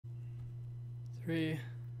3,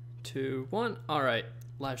 2, 1. All right,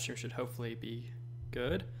 live stream should hopefully be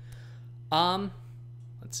good. Let's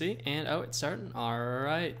see, and oh, it's starting. All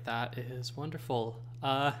right, that is wonderful.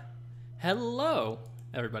 Hello,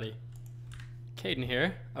 everybody. Caden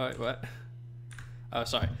here. Oh, wait, what? Oh,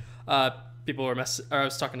 sorry. People were I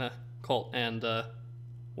was talking to Colt and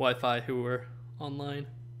Wi-Fi who were online.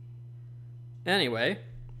 Anyway,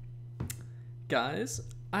 guys,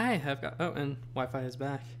 I have got. Oh, and Wi-Fi is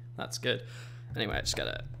back. That's good. Anyway, I just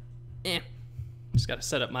gotta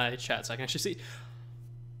set up my chat so I can actually see.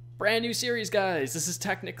 Brand new series, guys. This is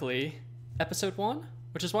technically episode 1,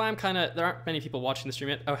 which is why I'm kind of. There aren't many people watching the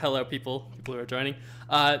stream yet. Oh, hello, people who are joining.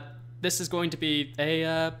 This is going to be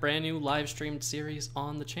a brand new live streamed series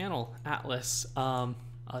on the channel, Atlas, an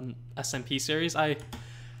SMP series. I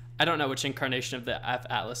don't know which incarnation of the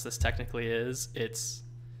Atlas this technically is. It's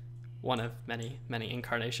one of many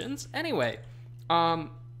incarnations. Anyway,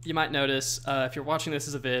 you might notice if you're watching this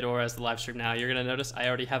as a vid or as the live stream now, you're gonna notice I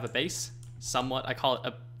already have a base. Somewhat, I call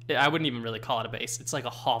it I wouldn't even really call it a base. It's like a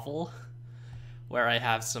hovel where I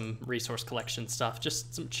have some resource collection stuff,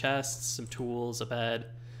 just some chests, some tools, a bed,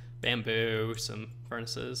 bamboo, some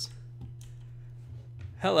furnaces.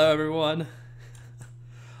 Hello, everyone.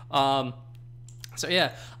 So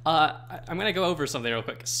yeah, I'm gonna go over something real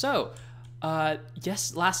quick. So,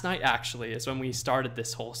 yes, last night actually is when we started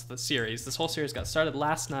this whole series. This whole series got started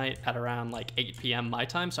last night at around like 8 p.m. my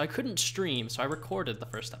time, so I couldn't stream, so I recorded the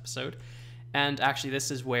first episode. And actually,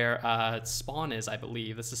 this is where spawn is, I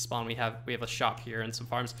believe. This is spawn. We have a shop here and some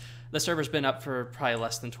farms. The server's been up for probably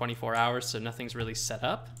less than 24 hours, so nothing's really set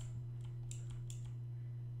up.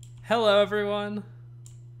 Hello, everyone.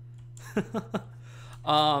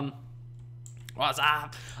 What's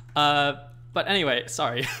up? But anyway,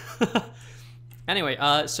 sorry. Anyway,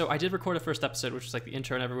 so I did record a first episode, which was like the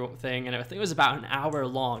intro and everything, and I think it was about an hour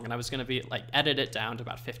long, and I was gonna be like edit it down to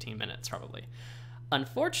about 15 minutes probably.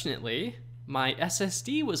 Unfortunately, my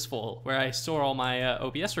SSD was full, where I store all my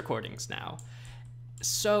OBS recordings now.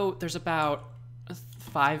 So there's about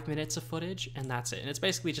 5 minutes of footage, and that's it. And it's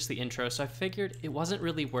basically just the intro, so I figured it wasn't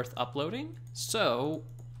really worth uploading. So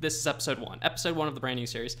this is episode 1 of the brand new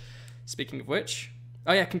series. Speaking of which,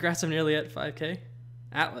 oh yeah, congrats, I'm nearly at 5K.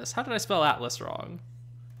 Atlas. How did I spell Atlas wrong?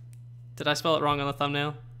 Did I spell it wrong on the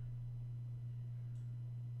thumbnail?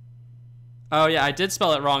 Oh yeah, I did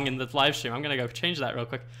spell it wrong in the live stream. I'm gonna go change that real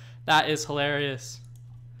quick. That is hilarious.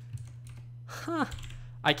 Huh.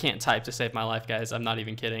 I can't type to save my life, guys. I'm not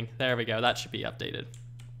even kidding. There we go. That should be updated.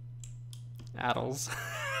 Addles.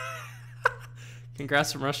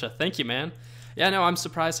 Congrats from Russia. Thank you, man. Yeah, no, I'm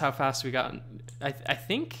surprised how fast we got. I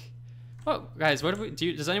think. Oh, guys, what did we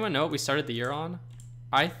do? Does anyone know what we started the year on?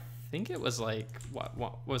 I think it was like what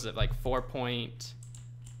was it, like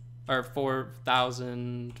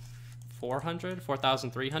 4,400,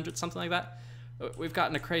 4,300, something like that. We've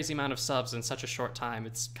gotten a crazy amount of subs in such a short time.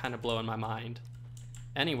 It's kind of blowing my mind.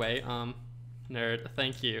 Anyway, nerd,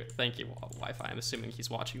 thank you, Wi-Fi. I'm assuming he's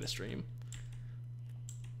watching the stream.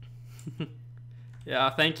 Yeah,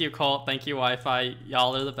 thank you, Colt. Thank you, Wi-Fi.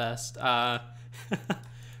 Y'all are the best.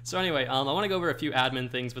 So anyway, I want to go over a few admin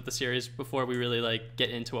things with the series before we really like get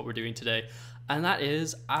into what we're doing today, and that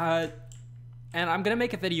is, and I'm gonna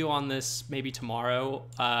make a video on this maybe tomorrow,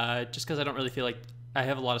 just because I don't really feel like I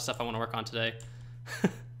have a lot of stuff I want to work on today.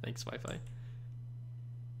 Thanks, Wi-Fi.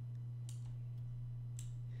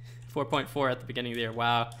 4.4 at the beginning of the year.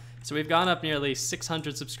 Wow. So we've gone up nearly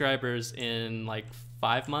 600 subscribers in like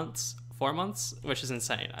 4 months, which is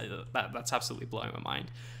insane. That's absolutely blowing my mind.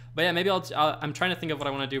 But yeah, maybe I'm trying to think of what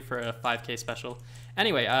I want to do for a 5K special.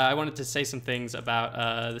 Anyway, I wanted to say some things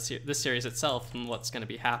about this series itself and what's going to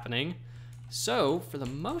be happening. So for the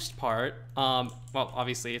most part, well,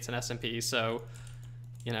 obviously it's an SMP, so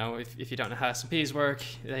you know, if you don't know how SMPs work,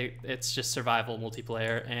 it's just survival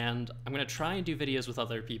multiplayer, and I'm gonna try and do videos with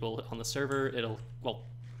other people on the server. It'll, well,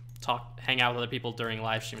 hang out with other people during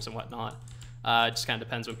live streams and whatnot. It just kind of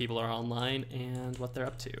depends when people are online and what they're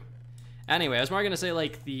up to. Anyway, I was more gonna say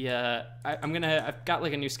like I've got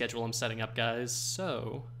like a new schedule I'm setting up, guys.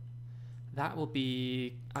 So that will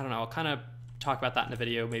be, I don't know, I'll kind of talk about that in a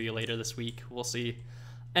video maybe later this week. We'll see.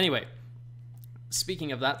 Anyway.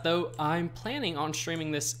 Speaking of that, though, I'm planning on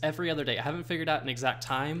streaming this every other day. I haven't figured out an exact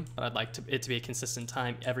time, but I'd like it to be a consistent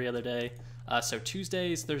time every other day. So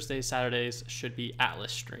Tuesdays, Thursdays, Saturdays should be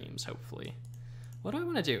Atlas streams, hopefully. What do I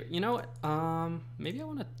want to do? You know what? Maybe I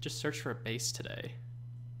want to just search for a base today.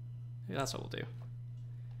 Maybe that's what we'll do.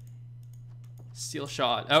 Steel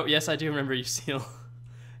shot. Oh, yes, I do remember you, Steel.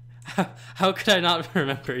 How could I not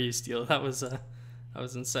remember you, Steel? That was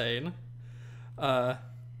insane.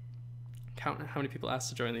 count how many people asked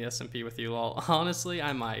to join the SMP with you all. Honestly,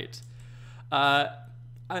 I might.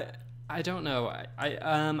 I don't know.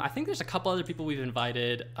 I think there's a couple other people we've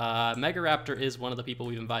invited. Mega Raptor is one of the people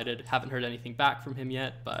we've invited. Haven't heard anything back from him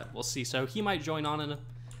yet, but we'll see. So he might join on in a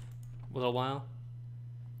little while.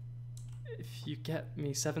 If you get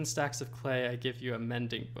me 7 stacks of clay, I give you a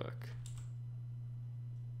mending book.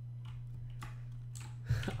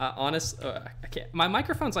 I can't. My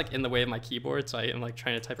microphone's like in the way of my keyboard, so I am like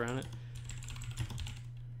trying to type around it.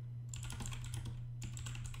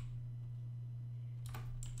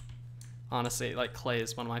 Honestly, like clay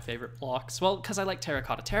is one of my favorite blocks. Well, because I like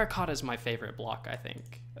terracotta. Terracotta is my favorite block, I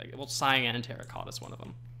think. Like, well, cyan and terracotta is one of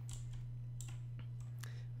them.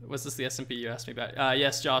 Was this the SMP you asked me about?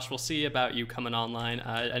 Yes, Josh, we'll see about you coming online.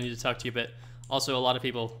 I need to talk to you a bit. Also, a lot of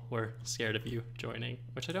people were scared of you joining,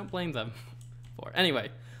 which I don't blame them for. Anyway,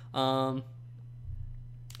 why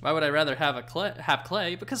would I rather have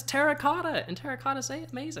clay? Because terracotta, and terracotta's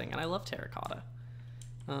amazing, and I love terracotta.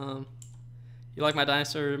 You like my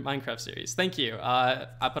dinosaur Minecraft series? Thank you. I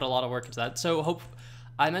put a lot of work into that. So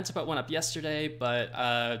I meant to put one up yesterday,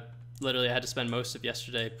 but literally I had to spend most of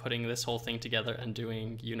yesterday putting this whole thing together and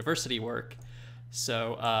doing university work.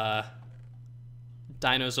 So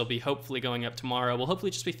dinos will be hopefully going up tomorrow. We'll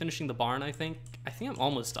hopefully just be finishing the barn, I think. I think I'm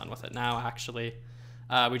almost done with it now, actually.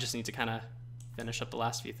 We just need to kind of finish up the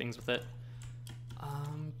last few things with it.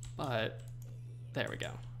 But there we go.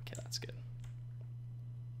 Okay, that's good.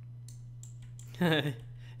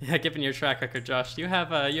 Yeah, given your track record, Josh, you have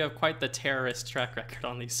quite the terrorist track record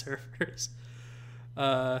on these servers.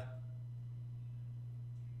 Hello,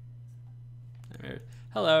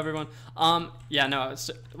 everyone. Yeah, no, it's,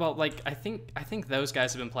 well, like I think those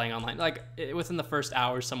guys have been playing online. Like within the first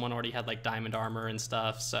hour, someone already had like diamond armor and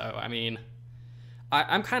stuff. So I mean,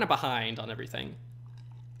 I'm kind of behind on everything.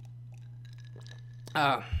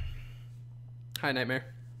 Hi, Nightmare.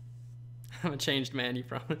 I'm a changed man, you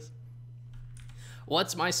promise.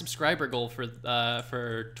 What's my subscriber goal for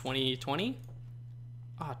 2020?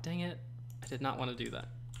 Oh, dang it. I did not want to do that.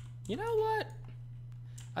 You know what?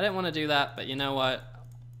 I didn't want to do that, but you know what?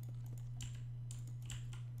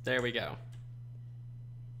 There we go.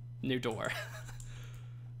 New door.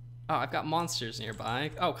 Oh, I've got monsters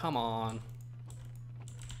nearby. Oh, come on.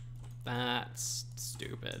 That's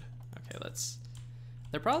stupid. Okay, let's...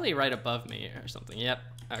 They're probably right above me or something. Yep.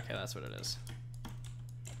 Okay, that's what it is.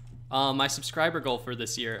 My subscriber goal for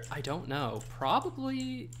this year, I don't know.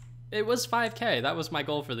 Probably, it was 5K. That was my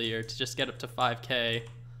goal for the year, to just get up to 5K.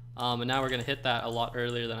 And now we're gonna hit that a lot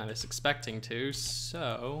earlier than I was expecting to,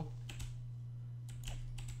 so...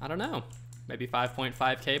 I don't know. Maybe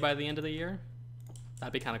 5.5K by the end of the year?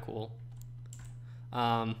 That'd be kind of cool.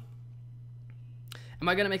 Am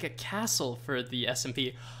I gonna make a castle for the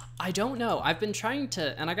SMP? I don't know. I've been trying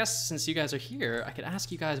to, and I guess since you guys are here, I could ask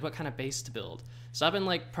you guys what kind of base to build. So I've been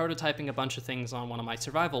like prototyping a bunch of things on one of my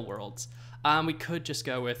survival worlds. We could just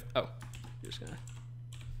go with, oh, you're just gonna.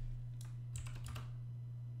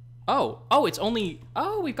 Oh, it's only,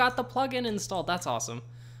 oh, we've got the plugin installed. That's awesome.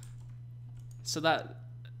 So that,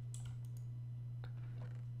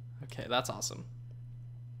 okay, that's awesome.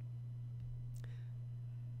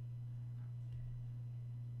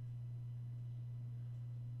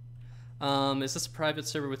 Is this a private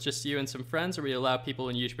server with just you and some friends, or we allow people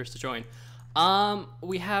and YouTubers to join?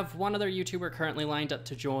 We have one other YouTuber currently lined up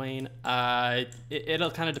to join.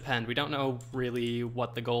 It'll kind of depend. We don't know really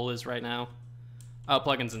what the goal is right now. Oh,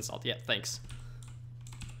 plugins installed. Yeah, thanks.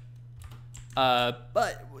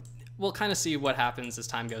 But we'll kind of see what happens as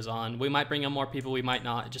time goes on. We might bring on more people, we might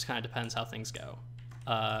not. It just kind of depends how things go.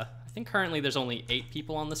 I think currently there's only 8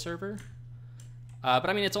 people on the server. But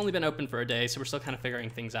I mean, it's only been open for a day, so we're still kind of figuring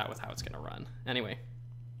things out with how it's going to run. Anyway.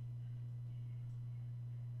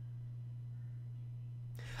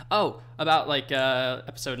 Oh, about like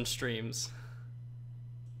episode and streams.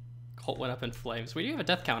 Colt went up in flames. We do have a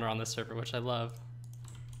death counter on this server, which I love.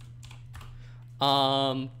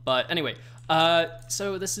 But anyway,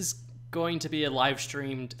 so this is going to be a live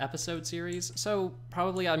streamed episode series. So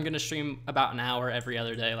probably I'm going to stream about an hour every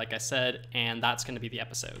other day, like I said, and that's going to be the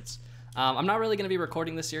episodes. I'm not really going to be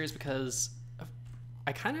recording this series because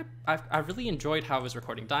I really enjoyed how I was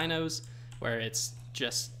recording Dinos, where it's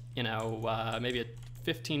just, you know, maybe a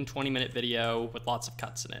 15-20 minute video with lots of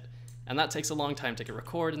cuts in it. And that takes a long time to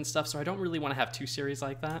record and stuff, so I don't really want to have 2 series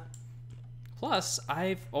like that. Plus,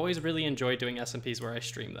 I've always really enjoyed doing SMPs where I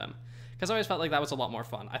stream them, because I always felt like that was a lot more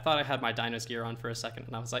fun. I thought I had my Dinos gear on for a second,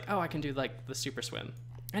 and I was like, oh, I can do like the super swim.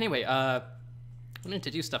 Anyway, I wanted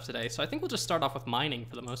to do stuff today, so I think we'll just start off with mining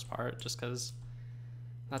for the most part, just because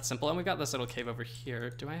that's simple. And we got this little cave over here.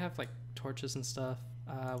 Do I have like torches and stuff?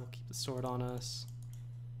 We'll keep the sword on us.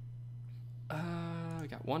 We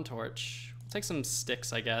got one torch. We'll take some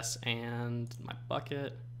sticks, I guess, and my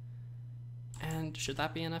bucket. And should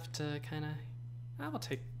that be enough to kind of... I'll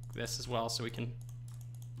take this as well so we can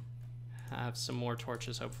have some more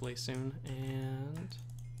torches hopefully soon. And...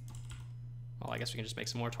 well, I guess we can just make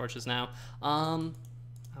some more torches now. I'll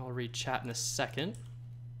read chat in a second.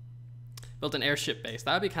 Built an airship base.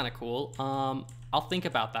 That would be kind of cool. I'll think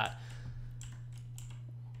about that.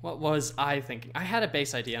 What was I thinking? I had a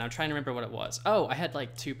base idea and I'm trying to remember what it was. Oh, I had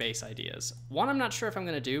like 2 base ideas. One I'm not sure if I'm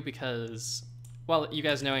gonna do because, well, you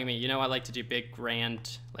guys knowing me, you know I like to do big,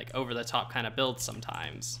 grand, like over-the-top kind of builds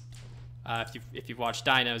sometimes. If you've watched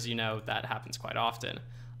Dinos, you know that happens quite often.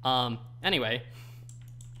 Anyway,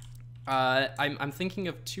 I'm thinking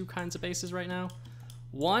of 2 kinds of bases right now.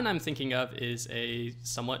 One I'm thinking of is a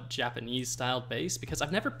somewhat Japanese-styled base because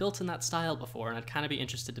I've never built in that style before, and I'd kind of be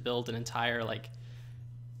interested to build an entire like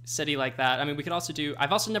city like that. I mean, we could also do...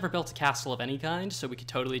 I've also never built a castle of any kind, so we could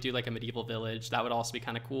totally do like a medieval village. That would also be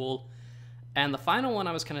kind of cool. And the final one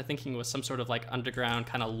I was kind of thinking was some sort of like underground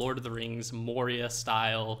kind of Lord of the Rings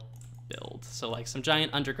Moria-style build. So like some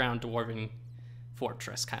giant underground dwarven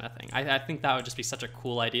fortress kind of thing. I think that would just be such a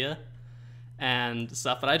cool idea and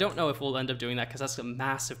stuff, but I don't know if we'll end up doing that because that's a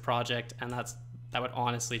massive project, and that would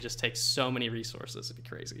honestly just take so many resources. It'd be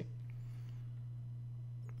crazy.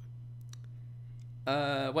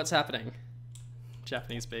 What's happening?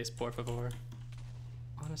 Japanese base, por favor.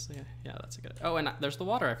 Honestly, yeah, that's a good... Oh, and there's the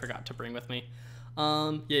water I forgot to bring with me.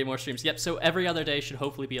 Yay, more streams. Yep, so every other day should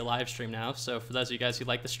hopefully be a live stream now. So for those of you guys who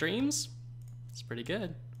like the streams, it's pretty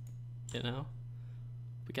good. You know?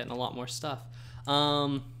 We're getting a lot more stuff.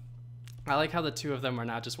 I like how the 2 of them are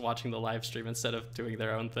now just watching the live stream instead of doing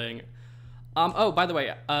their own thing. Oh, by the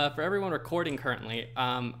way, for everyone recording currently,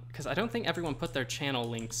 because I don't think everyone put their channel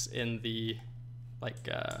links in the, like,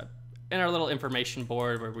 in our little information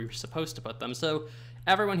board where we were supposed to put them. So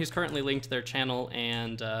everyone who's currently linked their channel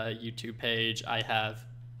and YouTube page, I have,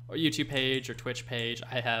 or YouTube page or Twitch page,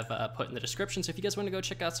 I have put in the description. So if you guys want to go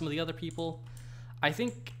check out some of the other people, I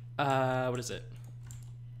think, what is it?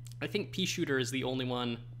 I think Pea Shooter is the only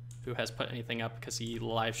one who has put anything up because he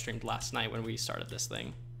live streamed last night when we started this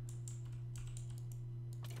thing.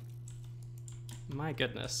 My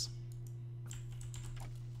goodness.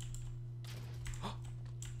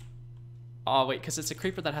 Oh wait, because it's a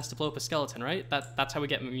creeper that has to blow up a skeleton, right? That's how we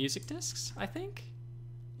get music discs, I think?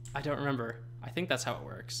 I don't remember. I think that's how it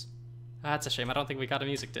works. That's a shame. I don't think we got a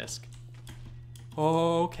music disc.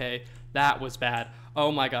 Okay, that was bad.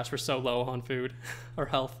 Oh my gosh, we're so low on food or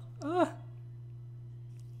health.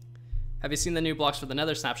 Have you seen the new blocks for the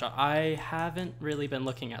Nether snapshot? I haven't really been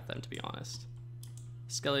looking at them, to be honest.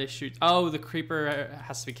 Skelly shoot. Oh, the creeper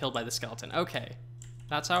has to be killed by the skeleton. Okay,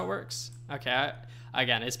 that's how it works. Okay,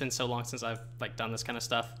 again, it's been so long since I've like done this kind of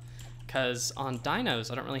stuff. Because on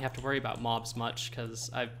Dinos, I don't really have to worry about mobs much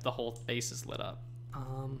because the whole base is lit up.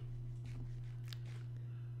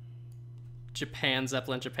 Japan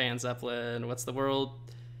Zeppelin. What's the world?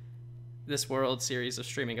 This world series of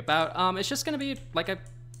streaming about? It's just gonna be like a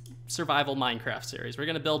survival Minecraft series. We're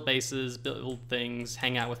gonna build bases, build things,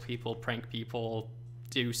 hang out with people, prank people,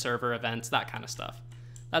 do server events, that kind of stuff.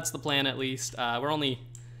 That's the plan, at least. We're only...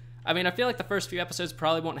 I mean, I feel like the first few episodes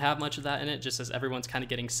probably won't have much of that in it, just as everyone's kind of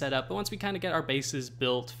getting set up. But once we kind of get our bases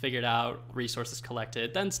built, figured out, resources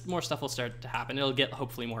collected, then more stuff will start to happen. It'll get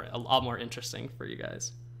hopefully a lot more interesting for you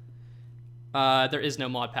guys. There is no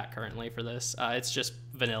mod pack currently for this. It's just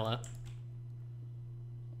vanilla.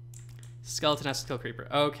 Skeleton has to kill creeper.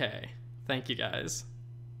 Okay. Thank you, guys.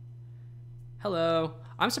 Hello.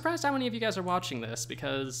 I'm surprised how many of you guys are watching this,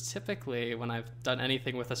 because typically when I've done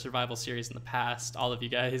anything with a survival series in the past, all of you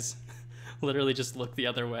guys literally just look the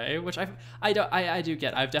other way, which I do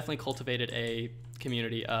get. I've definitely cultivated a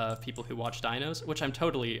community of people who watch Dinos, which I'm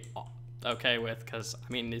totally okay with, because,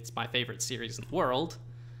 I mean, it's my favorite series in the world.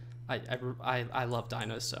 I love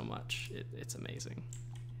Dinos so much. It's amazing.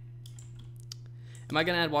 Am I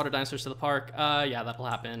gonna add water dinosaurs to the park? Yeah, that'll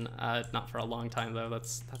happen. Not for a long time though.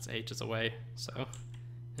 That's ages away. So,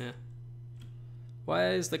 yeah.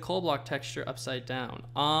 Why is the coal block texture upside down?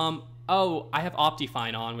 Oh, I have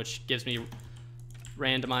Optifine on, which gives me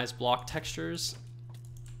randomized block textures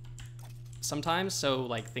sometimes. So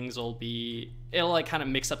like things will be, it'll like kind of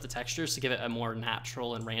mix up the textures to give it a more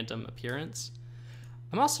natural and random appearance.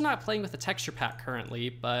 I'm also not playing with the texture pack currently,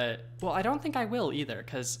 but well, I don't think I will either,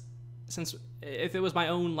 because since if it was my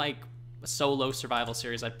own like solo survival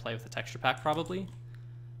series, I'd play with the texture pack probably.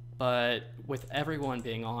 But with everyone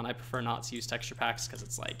being on, I prefer not to use texture packs because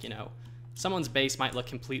it's like, you know, someone's base might look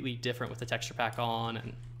completely different with the texture pack on,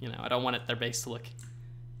 and you know, I don't want their base to look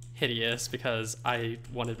hideous because I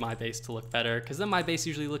wanted my base to look better, because then my base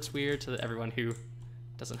usually looks weird to everyone who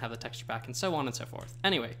doesn't have the texture pack, and so on and so forth.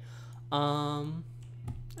 Anyway,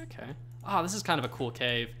 okay. Oh, this is kind of a cool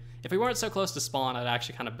cave. If we weren't so close to spawn, I'd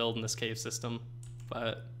actually kind of build in this cave system,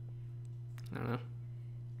 but I don't know.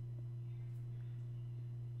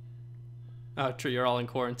 Oh, true, you're all in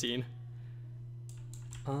quarantine.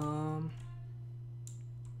 A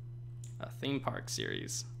theme park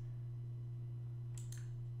series.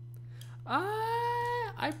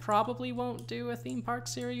 I probably won't do a theme park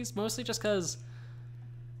series, mostly just because,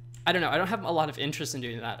 I don't know, I don't have a lot of interest in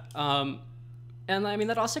doing that. And I mean,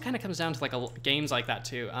 that also kind of comes down to like games like that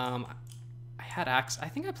too. I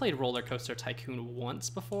think I played Roller Coaster Tycoon once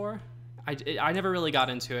before. I never really got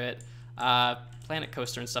into it. Planet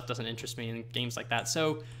Coaster and stuff doesn't interest me in games like that.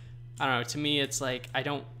 So, I don't know, to me it's like,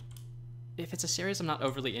 if it's a series I'm not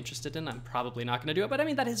overly interested in, I'm probably not going to do it. But I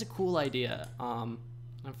mean, that is a cool idea.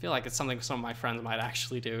 I feel like it's something some of my friends might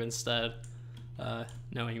actually do instead,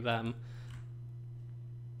 knowing them.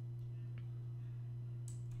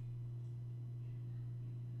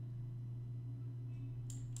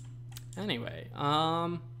 Anyway,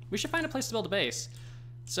 we should find a place to build a base.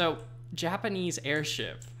 So, Japanese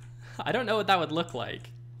airship. I don't know what that would look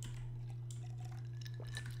like.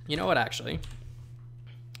 You know what, actually?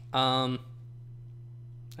 An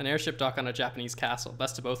airship dock on a Japanese castle.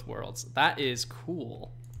 Best of both worlds. That is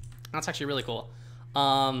cool. That's actually really cool.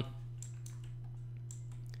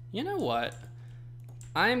 You know what?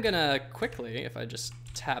 I'm gonna quickly, if I just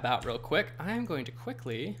tab out real quick, I'm going to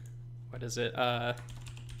quickly, what is it?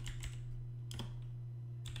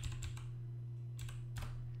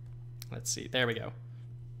 Let's see, there we go.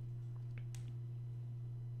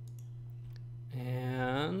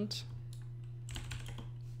 And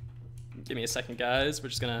give me a second, guys. We're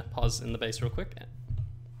just gonna pause in the base real quick.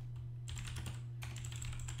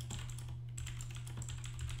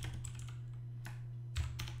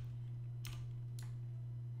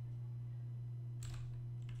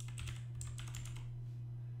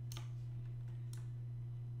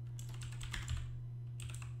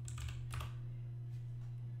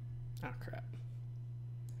 Oh, crap.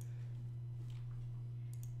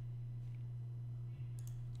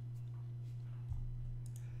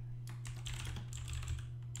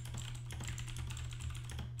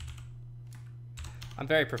 I'm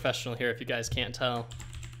very professional here if you guys can't tell.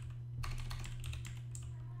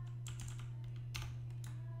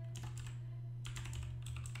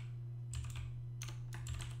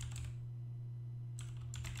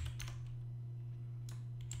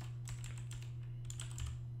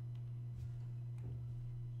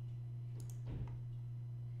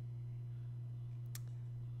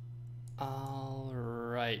 All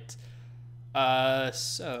right.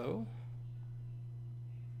 So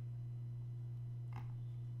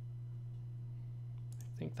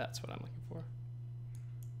I think that's what I'm looking for.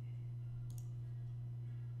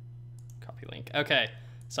 Copy link. Okay,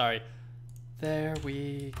 sorry. There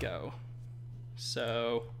we go.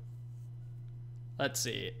 So let's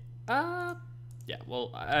see. Yeah,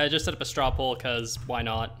 well, I just set up a straw poll because why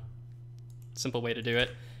not? Simple way to do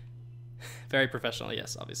it. Very professional,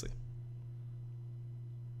 yes, obviously.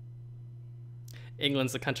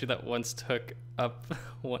 England's the country that once took up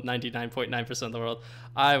 99.9% of the world.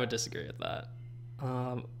 I would disagree with that.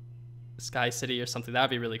 Sky City or something,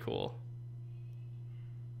 that'd be really cool.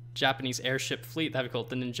 Japanese airship fleet, that'd be cool.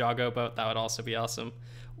 The Ninjago boat, that would also be awesome.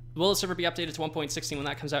 Will the server be updated to 1.16 when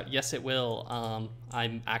that comes out? Yes, it will.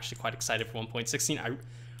 I'm actually quite excited for 1.16.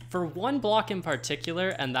 For one block in particular,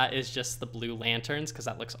 and that is just the blue lanterns, because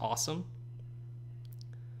that looks awesome.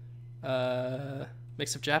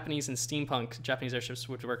 Mix of Japanese and steampunk. Japanese airships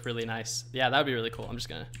would work really nice. Yeah, that would be really cool. I'm just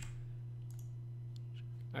gonna...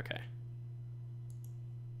 Okay.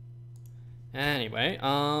 Anyway,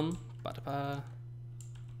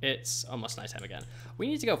 it's almost nighttime again. We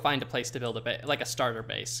need to go find a place to build a base, like a starter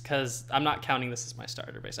base, because I'm not counting this as my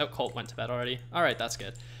starter base. Oh, Colt went to bed already. All right, that's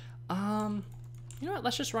good. You know what?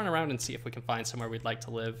 Let's just run around and see if we can find somewhere we'd like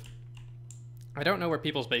to live. I don't know where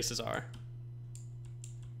people's bases are.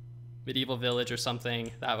 Medieval village or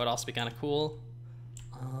something. That would also be kind of cool.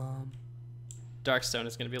 Darkstone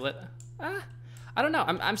is going to be lit. I don't know.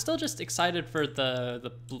 I'm still just excited for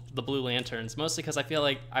the blue lanterns, mostly because I feel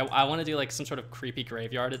like I want to do like some sort of creepy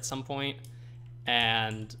graveyard at some point,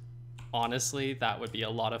 and honestly, that would be a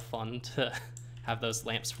lot of fun to have those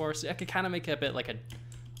lamps for. So I could kind of make it a bit like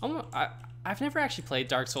I've never actually played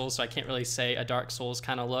Dark Souls, so I can't really say a Dark Souls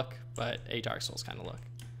kind of look, but a Dark Souls kind of look.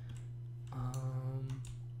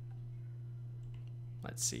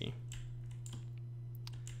 Let's see.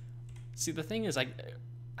 See, the thing is, I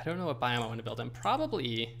don't know what biome I want to build in.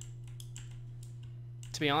 Probably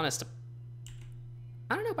be honest,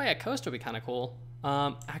 I don't know, by a coast would be kind of cool.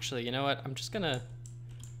 Actually, you know what? I'm just gonna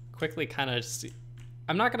quickly kind of see.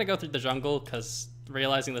 I'm not gonna go through the jungle because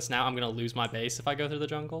realizing this now, I'm gonna lose my base if I go through the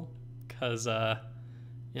jungle. Because,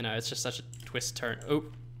 you know, it's just such a twist turn.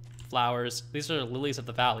 Oop, flowers. These are lilies of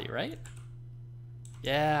the valley, right?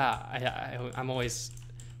 Yeah, I'm always...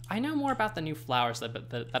 I know more about the new flowers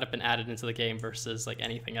that have been added into the game versus like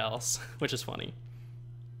anything else, which is funny.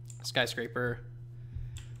 Skyscraper.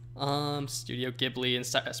 Studio Ghibli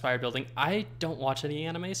inspired building. I don't watch any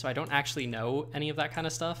anime, so I don't actually know any of that kind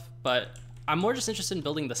of stuff, but I'm more just interested in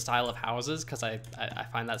building the style of houses because I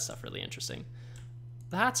find that stuff really interesting.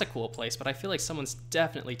 That's a cool place, but I feel like someone's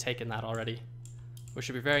definitely taken that already, which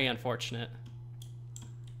would be very unfortunate.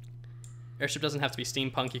 Airship doesn't have to be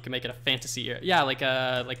steampunk. You can make it a fantasy. Yeah, like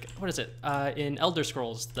what is it? In Elder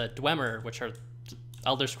Scrolls, the Dwemer, which are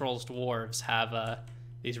Elder Scrolls dwarves, have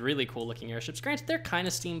these really cool looking airships. Granted, they're kind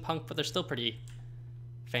of steampunk, but they're still pretty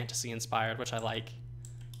fantasy inspired, which I like.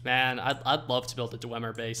 Man, I'd love to build a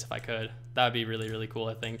Dwemer base if I could. That would be really, really cool,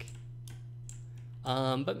 I think.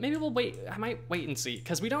 But maybe we'll wait. I might wait and see,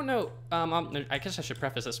 because we don't know. I guess I should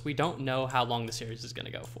preface this. We don't know how long the series is going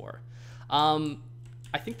to go for.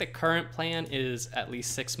 I think the current plan is at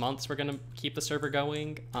least 6 months. We're going to keep the server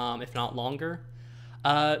going, if not longer.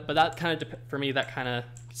 But that kind of, for me, that kind of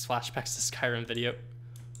flashbacks to Skyrim video.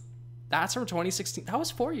 That's from 2016. That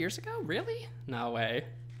was 4 years ago? Really? No way.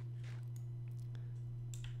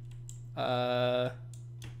 It's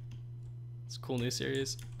a cool new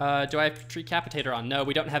series. Do I have Treecapitator on? No,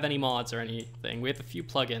 we don't have any mods or anything. We have a few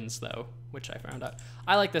plugins though, which I found out.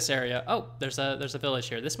 I like this area. Oh, there's a village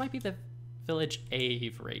here. This might be the village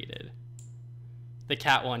Ave rated. The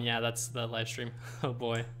cat one, yeah, that's the live stream. Oh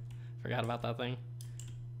boy, forgot about that thing.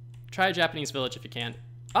 Try a Japanese village if you can.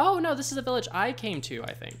 Oh no, this is a village I came to,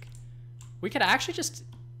 I think. We could actually just,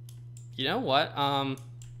 you know what?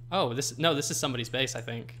 Oh, this is somebody's base, I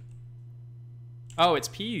think. Oh, it's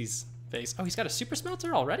P's base. Oh, he's got a super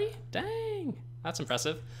smelter already? Dang, that's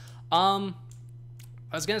impressive. I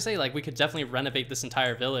was gonna say, like, we could definitely renovate this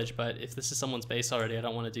entire village, but if this is someone's base already, I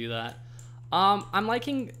don't want to do that. I'm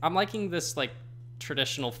liking this like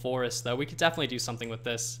traditional forest though. We could definitely do something with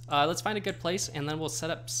this. Let's find a good place and then we'll set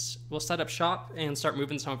up shop and start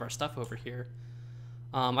moving some of our stuff over here.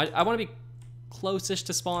 I want to be closest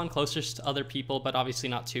to spawn, closest to other people, but obviously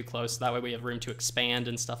not too close. That way we have room to expand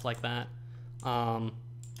and stuff like that.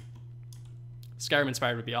 Skyrim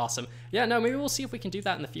inspired would be awesome. Yeah, no, maybe we'll see if we can do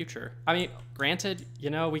that in the future. I mean, granted, you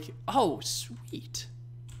know, we can, oh, sweet.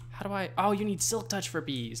 How do I, oh, you need silk touch for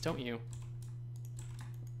bees, don't you?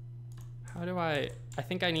 How do I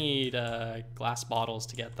think I need glass bottles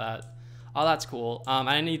to get that. Oh, that's cool.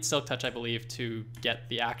 I need silk touch, I believe, to get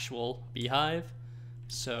the actual beehive.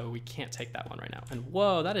 So we can't take that one right now. And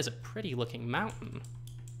whoa, that is a pretty looking mountain.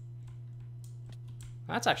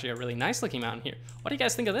 That's actually a really nice looking mountain here. What do you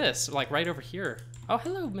guys think of this? Like right over here. Oh,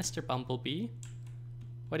 hello, Mr. Bumblebee.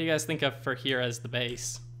 What do you guys think of for here as the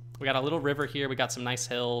base? We got a little river here. We got some nice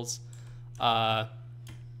hills.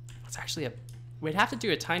 It's actually we'd have to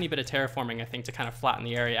do a tiny bit of terraforming, I think, to kind of flatten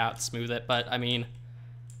the area out, smooth it. But I mean,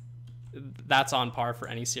 that's on par for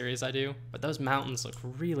any series I do. But those mountains look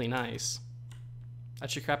really nice.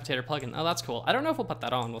 That's your Crapitator plugin. Oh, that's cool. I don't know if we'll put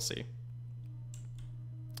that on. We'll see.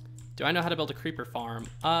 Do I know how to build a creeper farm?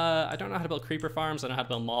 I don't know how to build creeper farms. I know how to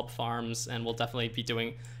build mob farms, and we'll definitely be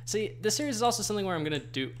doing... See, this series is also something where I'm going to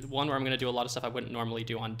do... One where I'm going to do a lot of stuff I wouldn't normally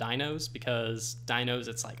do on dinos, because dinos,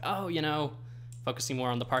 it's like, oh, you know, focusing more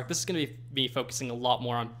on the park. This is going to be me focusing a lot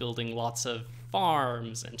more on building lots of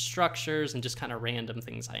farms and structures and just kind of random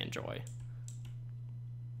things I enjoy.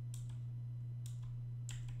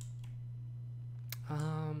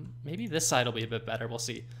 Maybe this side will be a bit better. We'll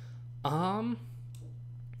see. Okay,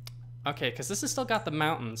 because this has still got the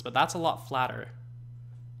mountains, but that's a lot flatter.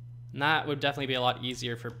 And that would definitely be a lot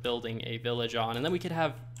easier for building a village on. And then we could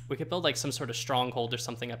build like some sort of stronghold or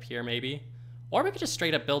something up here maybe. Or we could just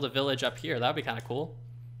straight up build a village up here. That would be kind of cool.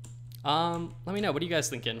 Let me know. What are you guys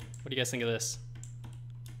thinking? What do you guys think of this?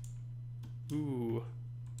 Ooh.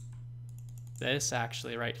 This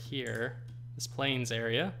actually right here. This plains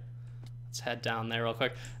area. Let's head down there real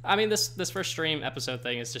quick. I mean, this first stream episode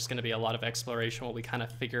thing is just going to be a lot of exploration while we kind of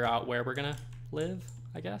figure out where we're going to live,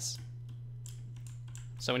 I guess.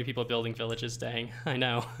 So many people building villages, dang. I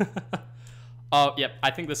know. Oh, yep, I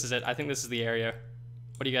think this is it. I think this is the area.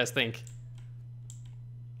 What do you guys think?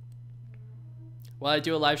 Well, I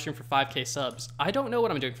do a live stream for 5K subs. I don't know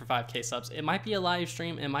what I'm doing for 5K subs. It might be a live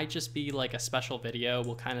stream. It might just be like a special video.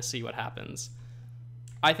 We'll kind of see what happens.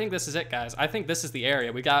 I think this is it, guys. I think this is the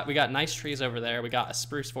area. We got nice trees over there. We got a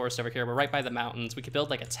spruce forest over here. We're right by the mountains. We could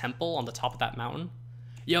build like a temple on the top of that mountain.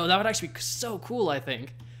 Yo, that would actually be so cool, I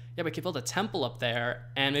think. Yeah, we could build a temple up there,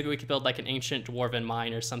 and maybe we could build like an ancient dwarven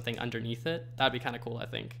mine or something underneath it. That'd be kind of cool, I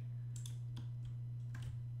think.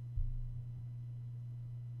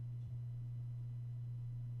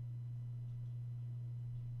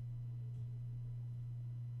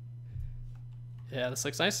 Yeah, this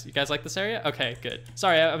looks nice. You guys like this area? Okay, good.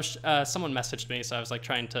 Sorry, I was someone messaged me, so I was like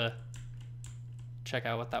trying to check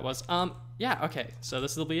out what that was. Yeah, okay. So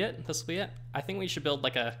this will be it. This will be it. I think we should build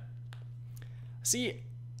like a. See,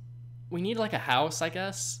 we need like a house, I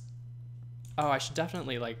guess. Oh, I should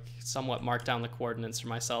definitely like somewhat mark down the coordinates for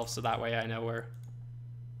myself, so that way I know where,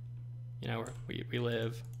 you know, where we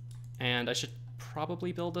live. And I should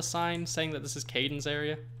probably build a sign saying that this is Caden's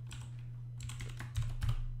area.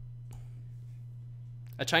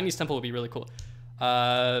 A Chinese temple would be really cool.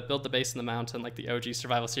 Build the base in the mountain like the OG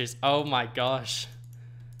survival series. Oh my gosh.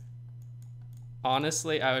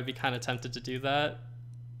 Honestly, I would be kind of tempted to do that.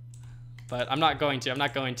 But I'm not going to. I'm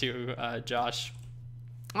not going to, Josh.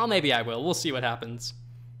 Well, maybe I will. We'll see what happens.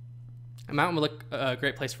 A mountain would look a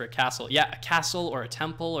great place for a castle. Yeah, a castle or a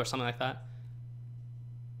temple or something like that.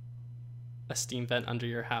 A steam vent under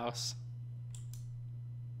your house.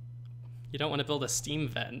 You don't want to build a steam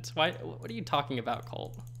vent. Why? What are you talking about,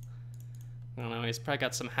 Colt? I don't know. He's probably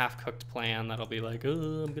got some half-cooked plan that'll be like,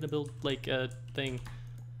 oh, I'm gonna build like a thing.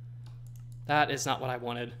 That is not what I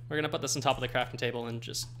wanted. We're gonna put this on top of the crafting table and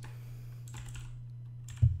just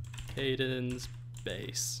Caden's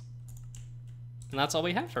base. And that's all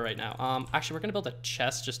we have for right now. Actually, we're gonna build a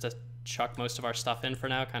chest just to chuck most of our stuff in for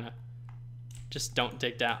now. Kind of. Just don't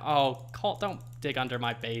dig down. Oh, Colt, don't dig under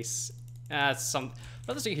my base.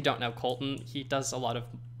 For those of you who don't know Colton, he does a lot of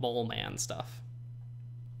mole man stuff.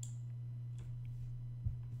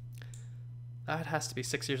 That has to be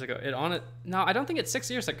 6 years ago. No, I don't think it's 6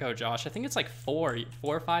 years ago, Josh. I think it's like 4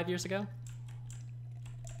 or 5 years ago.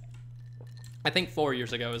 I think 4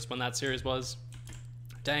 years ago is when that series was.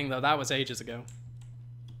 Dang, though, that was ages ago.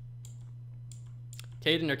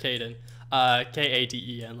 Caden or Caden?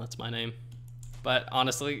 Kaden, that's my name. But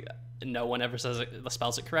honestly, no one ever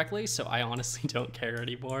spells it correctly, so I honestly don't care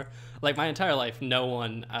anymore. Like, my entire life, no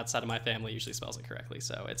one outside of my family usually spells it correctly,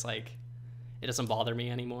 so it's like, it doesn't bother me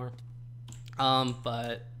anymore.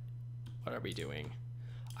 But what are we doing?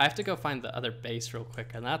 I have to go find the other base real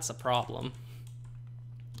quick, and that's a problem.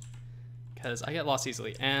 Because I get lost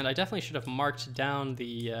easily, and I definitely should have marked down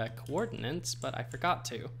the coordinates, but I forgot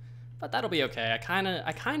to. But that'll be okay. I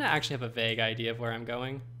kinda actually have a vague idea of where I'm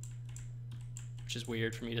going. Which is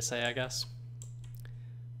weird for me to say, I guess.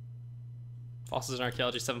 Fossils in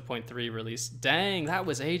Archaeology 7.3 release. Dang, that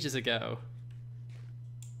was ages ago.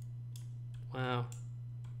 Wow.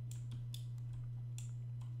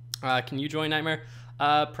 Can you join Nightmare?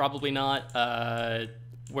 Probably not.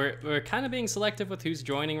 We're kind of being selective with who's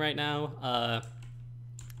joining right now.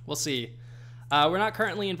 We'll see. We're not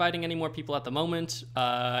currently inviting any more people at the moment,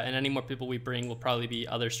 and any more people we bring will probably be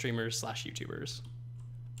other streamers / YouTubers.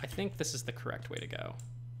 I think this is the correct way to go.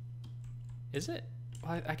 Is it?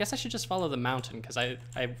 Well, I guess I should just follow the mountain, because I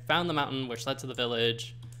found the mountain which led to the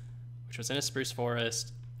village, which was in a spruce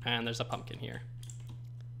forest, and there's a pumpkin here.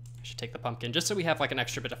 I should take the pumpkin, just so we have like an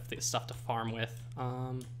extra bit of stuff to farm with.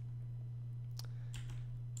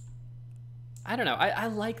 I don't know. I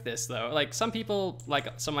like this though. Like some people, like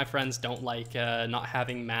some of my friends don't like not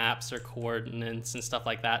having maps or coordinates and stuff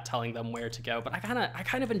like that telling them where to go. But I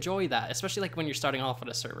kind of enjoy that, especially like when you're starting off on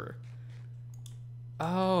a server.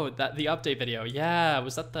 Oh, the update video. Yeah,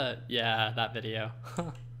 was that that video?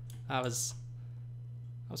 that was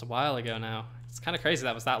a while ago now. It's kind of crazy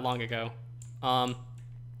that was that long ago. But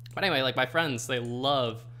anyway, like my friends, they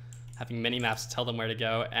love having mini maps to tell them where to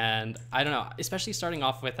go, and I don't know, especially starting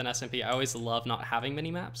off with an SMP, I always love not having mini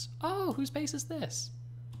maps. Oh, whose base is this?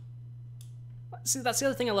 See, that's the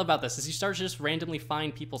other thing I love about this, is you start to just randomly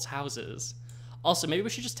find people's houses. Also, maybe we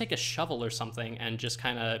should just take a shovel or something and just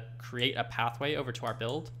kind of create a pathway over to our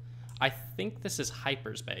build. I think this is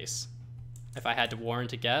Hyper's base, if I had to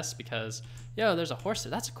warrant a guess, because, yo, there's a horse there.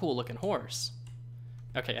 That's a cool looking horse.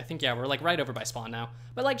 Okay, I think, yeah, we're like right over by spawn now.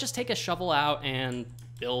 But like, just take a shovel out and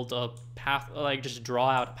build a path, like just draw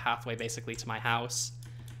out a pathway basically to my house.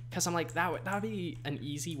 Because I'm like, that would be an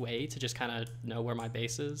easy way to just kind of know where my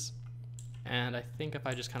base is. And I think if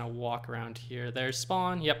I just kind of walk around here, there's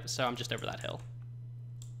spawn. Yep, so I'm just over that hill.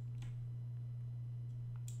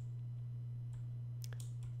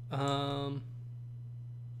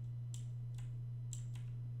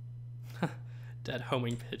 Dead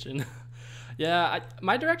homing pigeon. Yeah,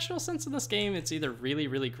 my directional sense in this game, it's either really,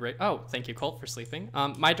 really great. Oh, thank you, Colt, for sleeping.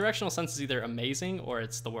 My directional sense is either amazing or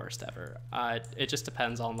it's the worst ever. It just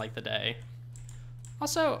depends on like the day.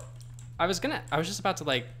 Also, I was just about to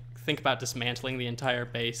like think about dismantling the entire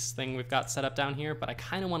base thing we've got set up down here, but I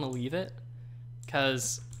kind of want to leave it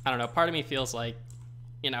because I don't know. Part of me feels like,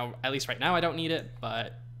 you know, at least right now I don't need it,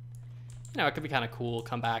 but you know, it could be kind of cool.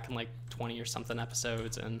 Come back in like 20 or something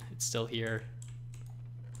episodes and it's still here.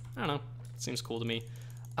 I don't know. Seems cool to me.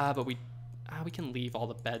 But we can leave all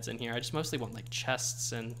the beds in here. I just mostly want like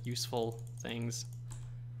chests and useful things.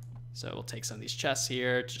 So we'll take some of these chests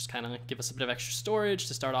here to just kind of give us a bit of extra storage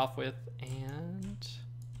to start off with. And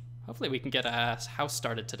hopefully we can get a house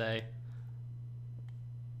started today.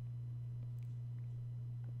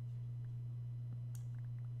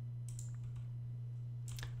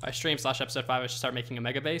 By stream / episode 5, I should start making a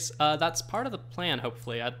mega base. That's part of the plan,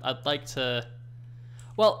 hopefully. I'd like to...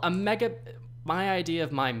 Well, my idea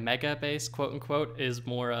of my mega base, quote unquote, is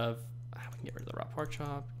more of... we can get rid of the raw pork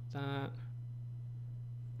chop. I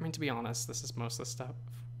mean, to be honest, this is most of the stuff.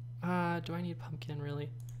 Do I need pumpkin, really?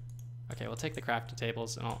 Okay, we'll take the crafting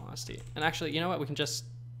tables in all honesty. And actually, you know what? We can just...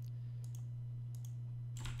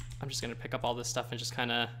 I'm just going to pick up all this stuff and just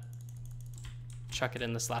kind of chuck it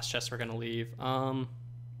in this last chest we're going to leave.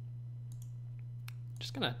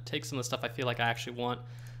 Just going to take some of the stuff I feel like I actually want.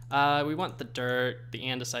 We want the dirt. The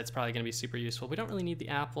andesite's probably going to be super useful. We don't really need the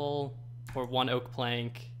apple or 1 oak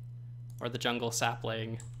plank or the jungle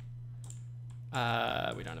sapling. We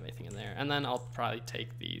don't have anything in there. And then I'll probably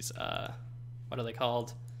take these, what are they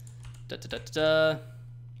called?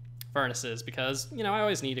 Furnaces, because, you know, I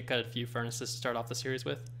always need a good few furnaces to start off the series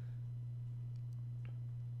with.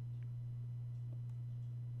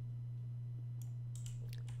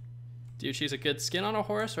 Do you choose a good skin on a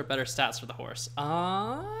horse or better stats for the horse?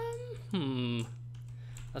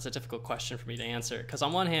 That's a difficult question for me to answer. Because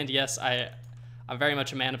on one hand, yes, I'm very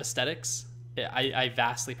much a man of aesthetics. I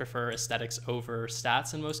vastly prefer aesthetics over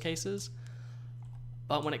stats in most cases.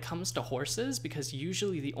 But when it comes to horses, because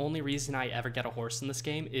usually the only reason I ever get a horse in this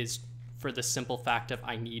game is for the simple fact of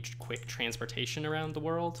I need quick transportation around the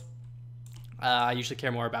world. I usually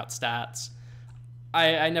care more about stats.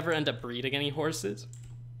 I never end up breeding any horses,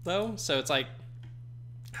 though, so it's like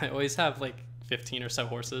I always have like 15 or so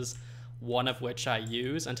horses, one of which I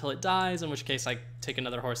use until it dies, in which case I take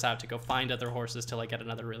another horse out to go find other horses till I get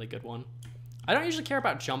another really good one. I don't usually care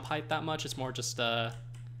about jump height that much. It's more just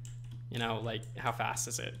you know, like how fast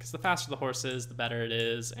is it, because the faster the horse is, the better it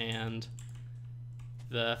is, and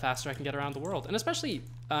the faster I can get around the world. And especially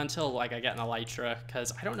until like I get an elytra,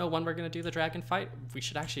 because I don't know when we're going to do the dragon fight. We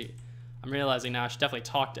should actually, I'm realizing now I should definitely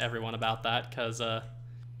talk to everyone about that, because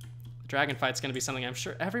dragon fight's going to be something I'm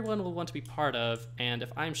sure everyone will want to be part of, and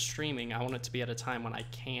if I'm streaming, I want it to be at a time when I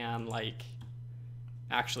can like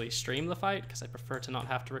actually stream the fight, because I prefer to not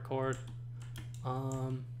have to record.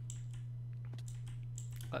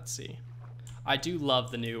 Let's see. I do love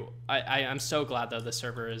the new... I'm so glad though the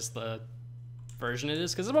server is the version it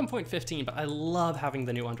is, because it's 1.15, but I love having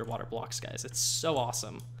the new underwater blocks, guys. It's so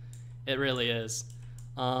awesome. It really is.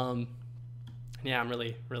 Yeah, I'm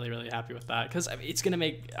really happy with that, because it's gonna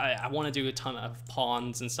make... I want to do a ton of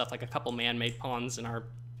ponds and stuff, like a couple man-made ponds in our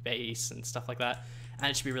base and stuff like that, and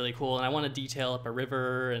it should be really cool. And I want to detail up a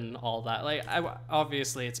river and all that. Like,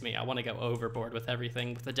 obviously it's me, I want to go overboard with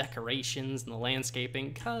everything, with the decorations and the landscaping,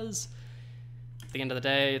 because at the end of the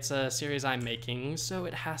day, it's a series I'm making, so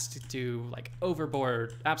it has to do like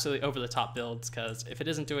overboard, absolutely over the top builds, because if it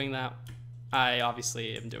isn't doing that, I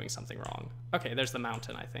obviously am doing something wrong. Okay, there's the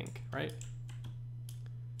mountain, I think, right?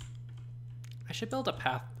 I should build a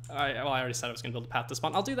path. I already said I was gonna build a path to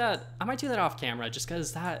spawn. I'll do that. I might do that off camera, just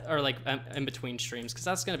because that, or like in between streams, because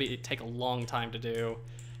that's gonna take a long time to do,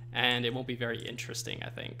 and it won't be very interesting, I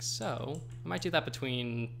think. So I might do that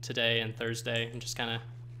between today and Thursday, and just kind of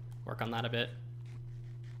work on that a bit.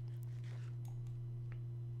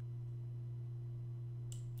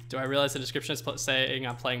 Do I realize the description is saying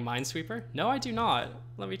I'm playing Minesweeper? No, I do not.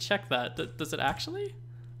 Let me check that. Does it actually?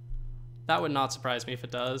 That would not surprise me if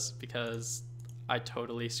it does, because I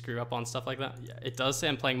totally screw up on stuff like that. Yeah, it does say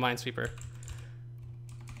I'm playing Minesweeper.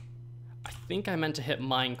 I think I meant to hit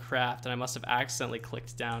Minecraft, and I must have accidentally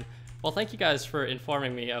clicked down. Well, thank you guys for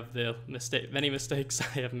informing me of the many mistakes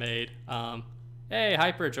I have made. Hey,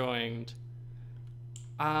 Hyper joined.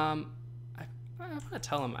 I'm gonna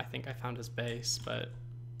tell him I think I found his base, but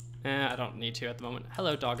I don't need to at the moment.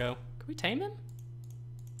 Hello, doggo. Can we tame him?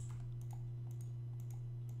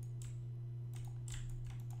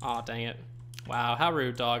 Aw, dang it. Wow, how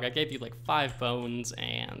rude, dog. I gave you like 5 bones,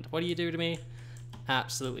 and what do you do to me?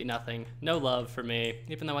 Absolutely nothing. No love for me,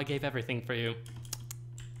 even though I gave everything for you.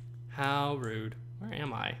 How rude. Where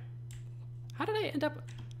am I? How did I end up...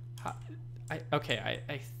 I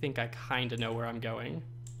think I kind of know where I'm going.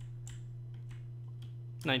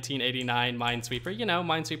 1989 Minesweeper. You know,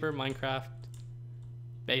 Minesweeper, Minecraft.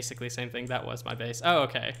 Basically same thing. That was my base. Oh,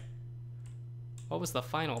 okay. What was the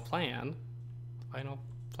final plan? Final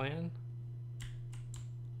plan?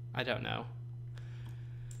 I don't know.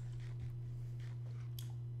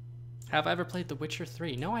 Have I ever played The Witcher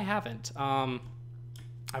 3? No, I haven't. I've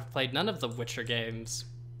played none of the Witcher games.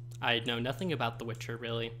 I know nothing about The Witcher,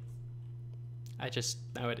 really. I just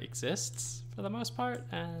know it exists for the most part,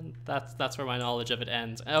 and that's where my knowledge of it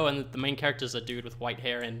ends. Oh, and the main character is a dude with white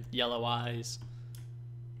hair and yellow eyes.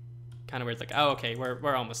 Kind of weird. Like, oh, okay,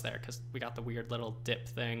 we're almost there because we got the weird little dip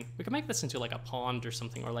thing. We could make this into like a pond or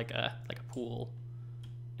something, or like a pool.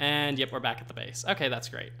 And yep, we're back at the base. Okay, that's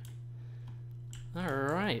great. All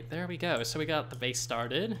right, there we go. So we got the base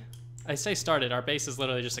started. I say started. Our base is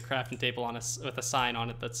literally just a crafting table on with a sign on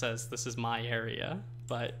it that says this is my area.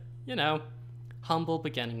 But you know, humble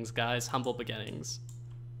beginnings, guys. Humble beginnings.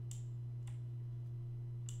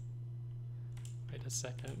 Wait a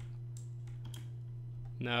second.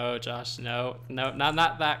 No, Josh, no,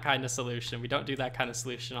 not that kind of solution. We don't do that kind of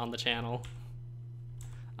solution on the channel.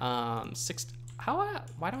 Why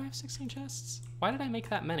do I have 16 chests? Why did I make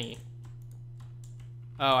that many?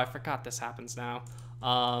 Oh, I forgot this happens now.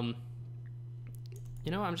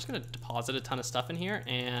 You know, I'm just gonna deposit a ton of stuff in here,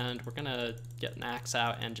 and we're gonna get an axe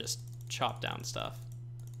out and just chop down stuff.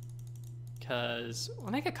 Cause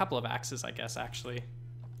I'll make a couple of axes, I guess, actually.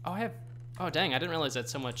 Oh, dang, I didn't realize I had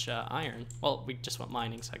so much iron. Well, we just went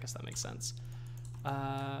mining, so I guess that makes sense.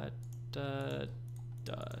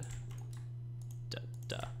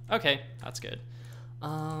 Okay, that's good.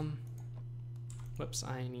 Whoops,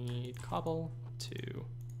 I need cobble to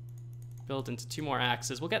build into 2 more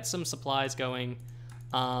axes. We'll get some supplies going.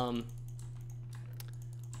 Our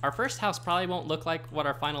first house probably won't look like what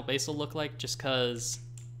our final base will look like, just because...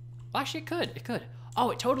 Well, actually, it could. Oh,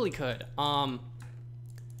 it totally could.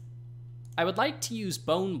 I would like to use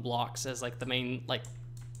bone blocks as like the main like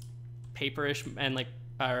paperish and like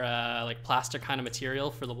plaster kind of material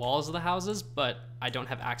for the walls of the houses, but I don't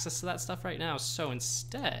have access to that stuff right now. So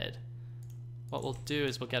instead, what we'll do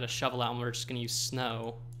is we'll get a shovel out and we're just gonna use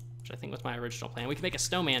snow, which I think was my original plan. We can make a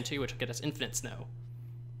snowman too, which will get us infinite snow.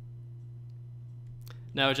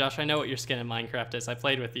 No, Josh, I know what your skin in Minecraft is. I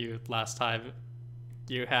played with you last time.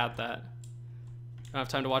 You had that. I don't have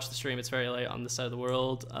time to watch the stream. It's very late on this side of the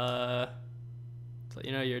world. But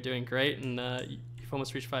you know, you're doing great, and you've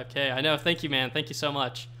almost reached 5K. I know. Thank you, man. Thank you so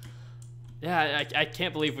much. Yeah, I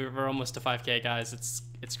can't believe we're almost to 5K, guys.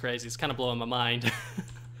 It's crazy. It's kind of blowing my mind.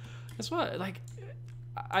 That's what, like,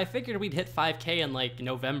 I figured we'd hit 5K in like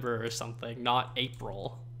November or something, not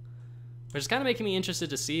April. Which is kind of making me interested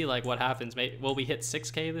to see like what happens. Will we hit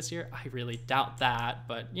 6K this year? I really doubt that,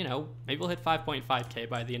 but you know, maybe we'll hit 5.5K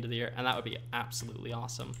by the end of the year, and that would be absolutely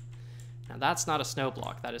awesome. Now that's not a snow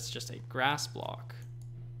block, that is just a grass block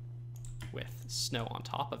with snow on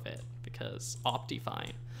top of it, because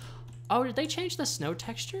Optifine. Oh, did they change the snow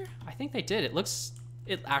texture? I think they did.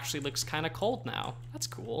 It actually looks kind of cold now. That's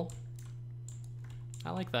cool.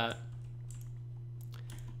 I like that.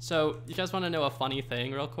 So, you guys want to know a funny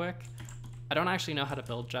thing real quick? I don't actually know how to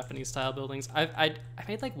build Japanese style buildings. I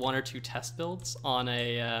made like 1 or 2 test builds on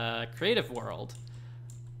a creative world,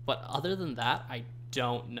 but other than that, I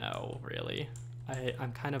don't know really.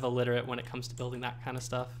 I'm kind of illiterate when it comes to building that kind of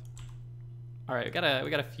stuff. All right, we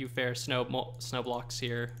got a few fair snow blocks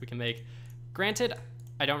here we can make. Granted,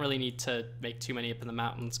 I don't really need to make too many up in the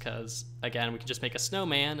mountains because again, we can just make a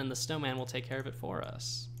snowman and the snowman will take care of it for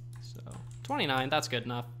us. So 29, that's good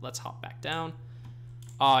enough. Let's hop back down.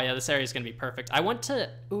 Oh yeah, this area is gonna be perfect. I want to,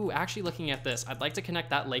 actually looking at this, I'd like to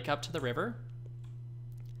connect that lake up to the river.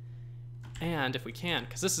 And if we can,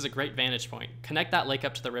 because this is a great vantage point, connect that lake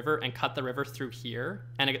up to the river and cut the river through here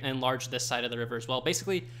and enlarge this side of the river as well.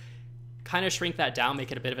 Basically, kind of shrink that down,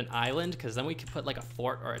 make it a bit of an island, because then we could put like a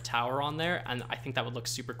fort or a tower on there, and I think that would look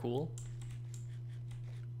super cool.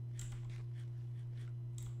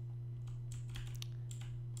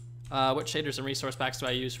 What shaders and resource packs do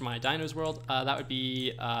I use for my Dinos world? That would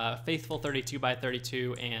be Faithful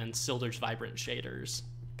 32x32 and Silder's Vibrant shaders,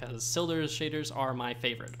 because Silder's shaders are my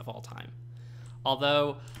favorite of all time.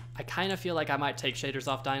 Although, I kind of feel like I might take shaders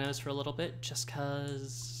off Dinos for a little bit, just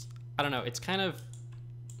because, I don't know, it's kind of,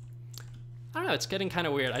 it's getting kind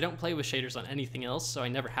of weird. I don't play with shaders on anything else, so I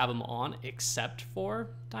never have them on except for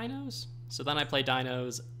Dinos. So then I play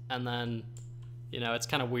Dinos, and then You know, it's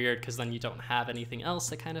kind of weird because then you don't have anything else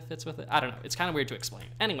that kind of fits with it. I don't know. It's kind of weird to explain.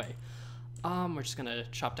 Anyway, we're just gonna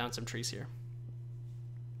chop down some trees here.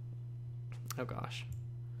 Oh gosh.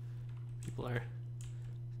 People are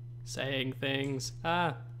saying things.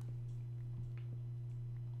 Oh,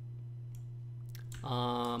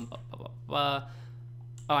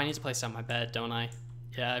 I need to place down my bed, don't I?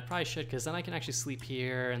 Yeah, I probably should, because then I can actually sleep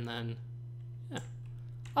here, and then, yeah.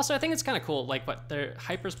 Also, I think it's kind of cool, like, what, their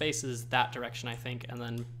hyperspace is that direction, I think, and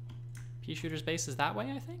then pea shooter's base is that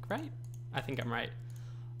way, I think, right? I think I'm right.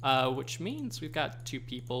 Which means we've got 2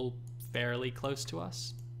 people fairly close to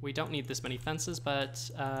us. We don't need this many fences, but,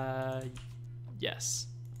 yes.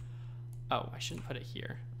 Oh, I shouldn't put it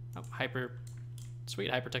here. Oh, sweet,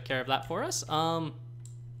 Hyper took care of that for us. We're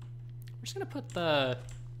just gonna put the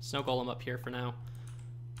snow golem up here for now.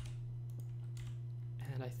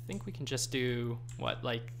 And I think we can just do, what,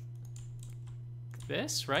 like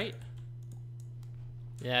this, right?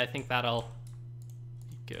 Yeah, I think that'll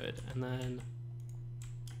be good. And then,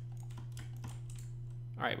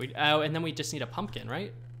 all right, and then we just need a pumpkin,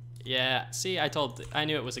 right? Yeah, see, I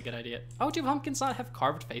knew it was a good idea. Oh, do pumpkins not have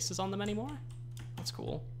carved faces on them anymore? That's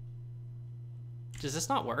cool. Does this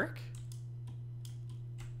not work?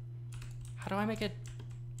 How do I make it?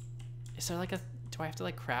 Is there like do I have to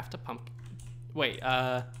like craft a pumpkin? Wait,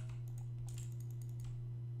 how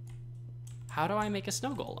do I make a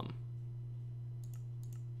snow golem?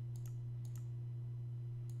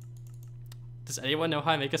 Does anyone know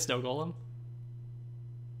how I make a snow golem?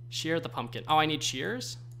 Shear the pumpkin. Oh, I need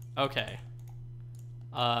shears? Okay.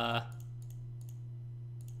 Oh,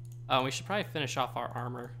 we should probably finish off our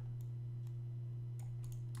armor.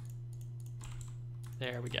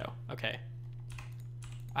 There we go. Okay.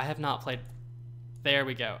 I have not played. There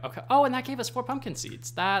we go. Okay. Oh, and that gave us 4 pumpkin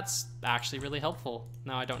seeds. That's actually really helpful.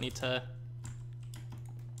 Now I don't need to.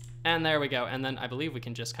 And there we go. And then I believe we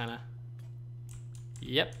can just kind of.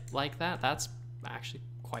 Yep, like that. That's actually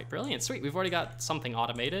quite brilliant. Sweet. We've already got something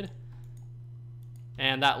automated.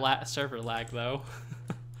 And that server lag though.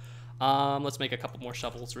 Let's make a couple more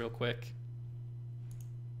shovels real quick.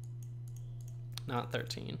 Not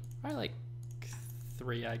 13. Probably like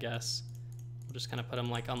 3, I guess. We'll just kind of put them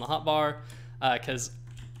like on the hotbar, because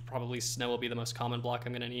probably snow will be the most common block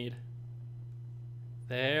I'm gonna need.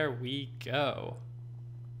 There we go.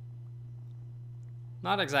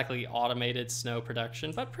 Not exactly automated snow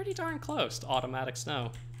production, but pretty darn close to automatic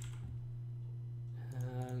snow.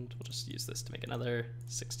 And we'll just use this to make another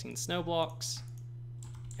 16 snow blocks.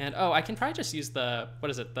 And oh, I can probably just use the, what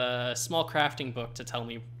is it, the small crafting book to tell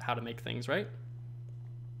me how to make things, right?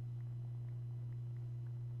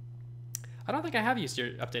 I don't think I have used your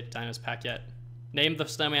updated Dinos pack yet. Name the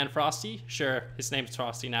snowman Frosty? Sure, his name's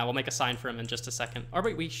Frosty now. We'll make a sign for him in just a second. Or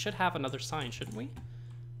wait, we should have another sign, shouldn't we?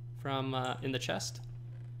 From, in the chest?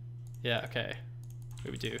 Yeah, okay.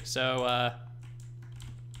 We do. So,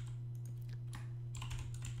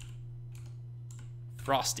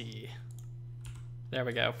 Frosty. There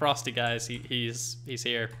we go. Frosty, guys. He's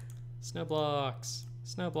here. Snow blocks.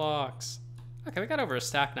 Snow blocks. Okay, we got over a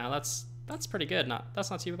stack now. That's pretty good. That's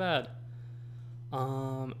not too bad.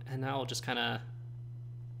 And now we'll just kind of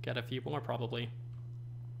get a few more probably.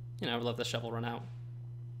 You know, let the shovel run out.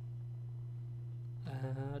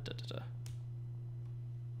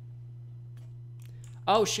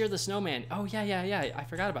 Oh, shear the snowman. Oh yeah. I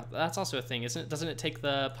forgot about that. That's also a thing, isn't it? Doesn't it take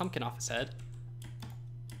the pumpkin off his head?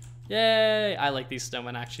 Yay! I like these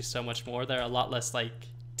snowmen actually so much more. They're a lot less like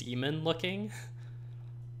demon looking.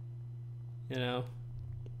 You know,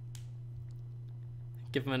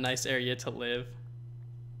 give them a nice area to live.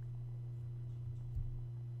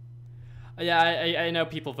 Yeah, I know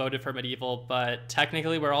people voted for medieval, but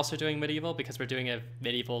technically we're also doing medieval because we're doing a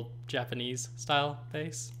medieval Japanese style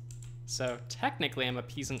base. So technically I'm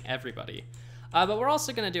appeasing everybody. But we're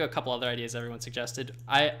also going to do a couple other ideas everyone suggested.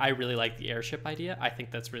 I really like the airship idea. I think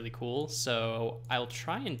that's really cool. So I'll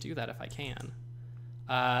try and do that if I can.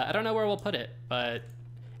 I don't know where we'll put it, but...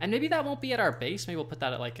 And maybe that won't be at our base. Maybe we'll put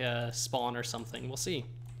that at like a spawn or something. We'll see.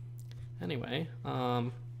 Anyway,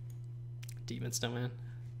 Demon Snowman.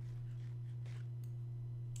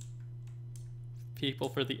 People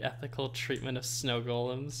for the ethical treatment of snow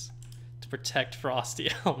golems to protect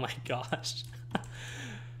Frosty. Oh my gosh.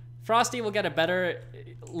 Frosty will get a better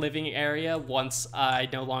living area once I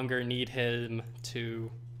no longer need him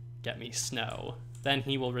to get me snow. Then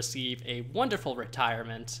he will receive a wonderful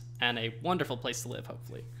retirement and a wonderful place to live,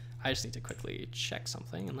 hopefully. I just need to quickly check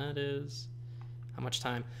something, and that is how much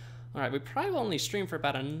time. All right, we probably will only stream for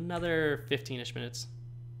about another 15-ish minutes.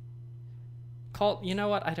 Colt, you know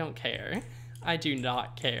what? I don't care. I do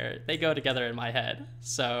not care. They go together in my head.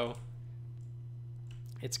 So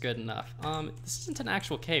It's good enough. This isn't an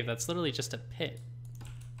actual cave. That's literally just a pit.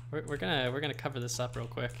 We're gonna cover this up real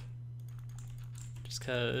quick. Just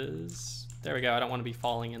cause, there we go. I don't want to be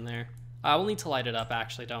falling in there. We'll need to light it up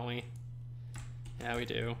actually, don't we? Yeah, we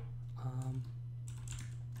do.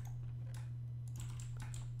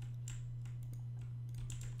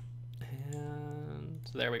 And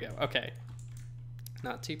there we go. Okay.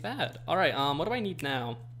 Not too bad. All right, what do I need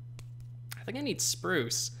now? I think I need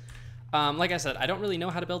spruce. Like I said, I don't really know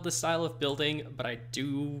how to build this style of building, but I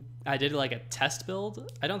did like a test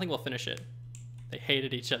build. I don't think we'll finish it. They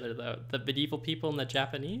hated each other though. The medieval people and the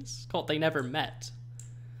Japanese cult, they never met.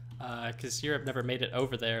 Because Europe never made it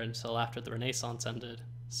over there until after the Renaissance ended.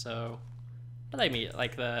 So, what did they meet?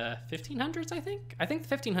 Like the 1500s, I think? I think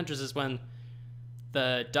the 1500s is when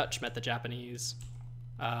the Dutch met the Japanese.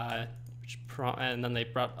 And then they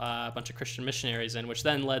brought a bunch of Christian missionaries in, which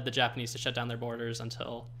then led the Japanese to shut down their borders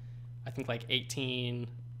until I think like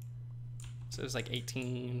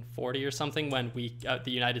 1840 or something, when the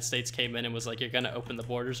United States came in and was like, you're gonna open the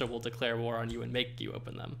borders or we'll declare war on you and make you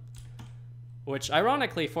open them. Which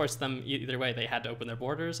ironically forced them, either way, they had to open their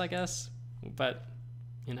borders, I guess. But,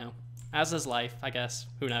 you know, as is life, I guess.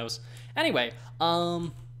 Who knows? Anyway,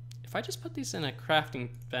 if I just put these in a crafting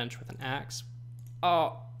bench with an axe,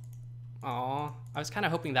 I was kind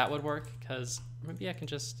of hoping that would work, because maybe I can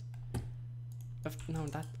just,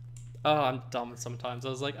 I'm dumb sometimes. I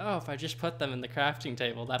was like, if I just put them in the crafting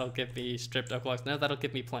table, that'll give me stripped oak logs. No, that'll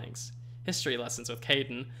give me planks. History lessons with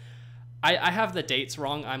Caden. I have the dates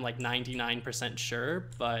wrong. I'm like 99% sure,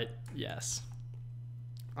 but yes.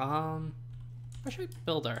 Where should we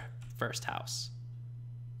build our first house?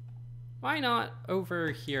 Why not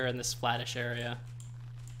over here in this flattish area?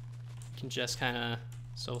 You can just kind of,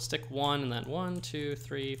 so we'll stick 1 and then 1, 2,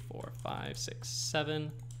 3, 4, 5, 6,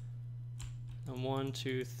 7. And 1,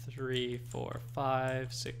 2, 3, 4,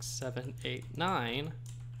 5, 6, 7, 8, 9.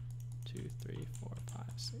 2, 3, 4, 5,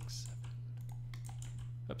 6, 7.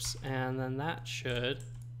 Oops, and then that should...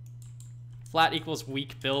 Flat equals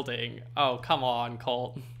weak building. Oh, come on,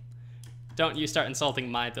 Colt. Don't you start insulting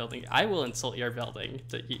my building. I will insult your building.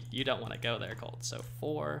 You don't want to go there, Colt. So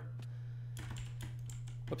 4.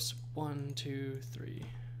 Whoops, 1, 2, 3.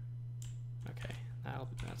 Okay,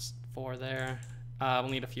 that's 4 there. We'll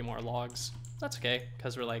need a few more logs. That's okay,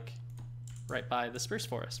 because we're like right by the spruce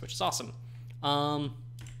forest, which is awesome. I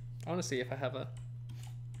want to see if I have a...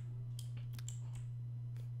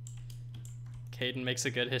 Caden makes a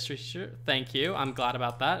good history teacher. Thank you. I'm glad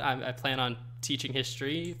about that. I plan on teaching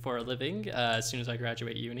history for a living as soon as I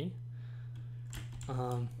graduate uni.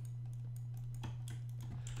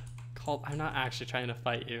 Colt, I'm not actually trying to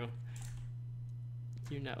fight you.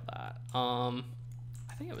 You know that. I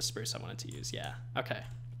think it was spruce I wanted to use. Yeah. Okay.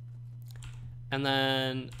 And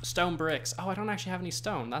then stone bricks. Oh, I don't actually have any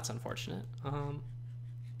stone. That's unfortunate.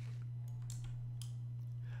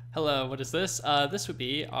 Hello, what is this? This would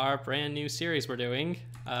be our brand new series we're doing,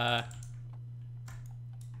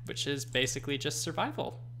 which is basically just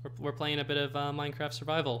survival. We're playing a bit of Minecraft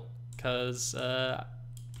survival, because I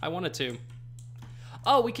wanted to.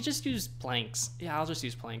 Oh, we could just use planks. Yeah, I'll just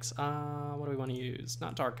use planks. What do we want to use?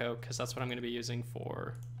 Not dark oak, because that's what I'm going to be using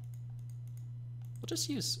for... We'll just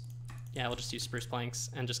use spruce planks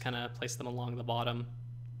and just kind of place them along the bottom.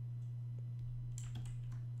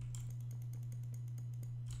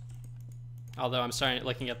 Although I'm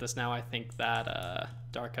looking at this now, I think that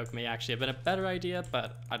dark oak may actually have been a better idea,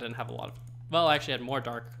 but I didn't have a lot of... Well, I actually had more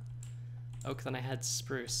dark oak than I had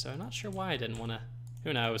spruce, so I'm not sure why I didn't want to...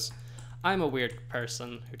 Who knows? I'm a weird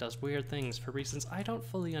person who does weird things for reasons I don't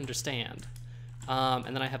fully understand.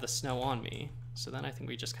 And then I have the snow on me, so then I think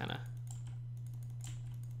we just kind of...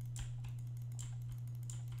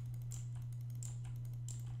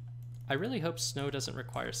 I really hope snow doesn't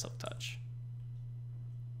require silk touch.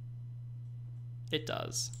 It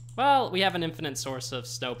does. Well, we have an infinite source of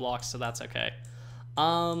snow blocks, so that's okay.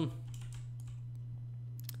 We'll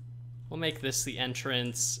make this the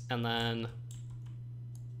entrance, and then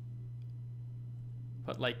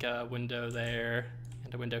put like a window there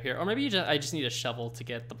and a window here. Or maybe I just need a shovel to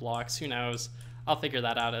get the blocks. Who knows? I'll figure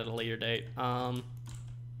that out at a later date. And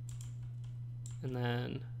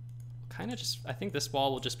then kind of just, I think this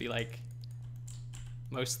wall will just be like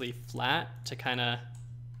mostly flat to kind of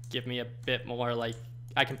give me a bit more, like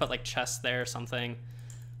I can put like chests there or something.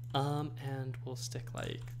 And we'll stick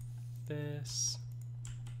like this.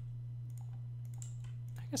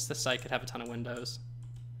 I guess this side could have a ton of windows.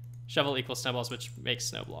 Shovel equals snowballs, which makes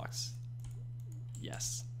snow blocks.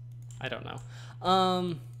 Yes. I don't know.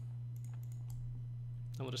 And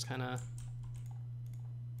we'll just kind of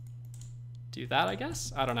do that, I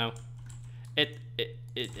guess. I don't know.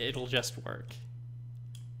 It'll just work.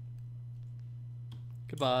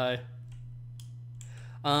 Goodbye.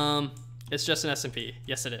 It's just an SMP.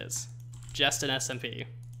 Yes, it is. Just an SMP.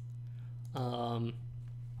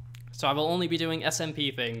 So I will only be doing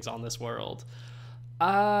SMP things on this world.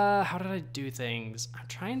 How did I do things? I'm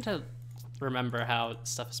trying to remember how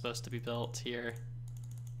stuff is supposed to be built here.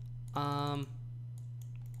 Honestly,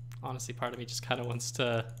 part of me just kind of wants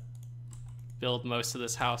to build most of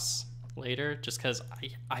this house later, just because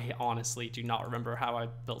I honestly do not remember how I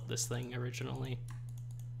built this thing originally.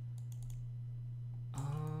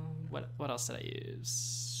 What else did I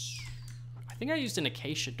use? I think I used an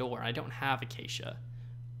acacia door. I don't have acacia.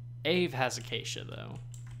 Ave has acacia though.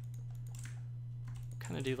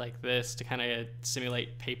 Kind of do like this to kind of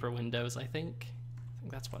simulate paper windows, I think. I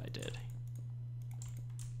think that's what I did.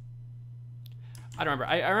 I don't remember.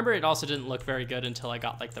 I remember it also didn't look very good until I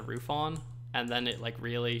got like the roof on, and then it like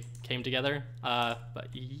really came together. But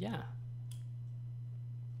yeah.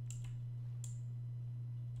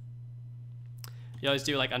 You always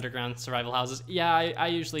do like underground survival houses. Yeah, I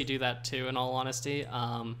usually do that too, in all honesty.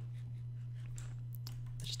 I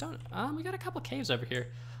just don't, we got a couple caves over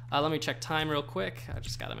here. Let me check time real quick. I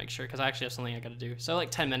just gotta make sure, because I actually have something I gotta do. So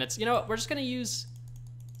like 10 minutes. You know what, we're just gonna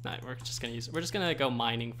go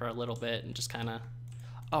mining for a little bit and just kind of,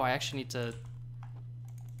 oh, I actually need to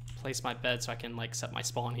place my bed so I can like set my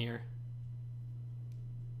spawn here.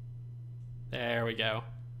 There we go.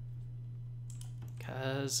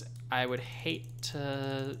 Because I would hate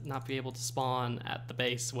to not be able to spawn at the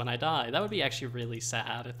base when I die. That would be actually really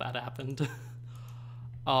sad if that happened.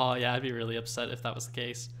 Oh yeah, I'd be really upset if that was the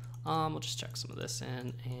case. We'll just check some of this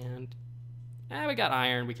in, and we got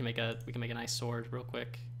iron. We can make a nice sword real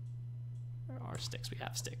quick. Or sticks. We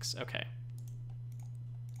have sticks. Okay.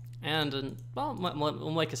 And well,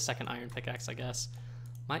 we'll make a second iron pickaxe, I guess.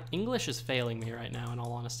 My English is failing me right now, in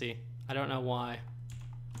all honesty. I don't know why.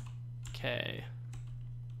 Okay.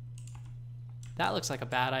 That looks like a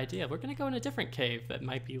bad idea. We're gonna go in a different cave that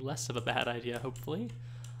might be less of a bad idea, hopefully.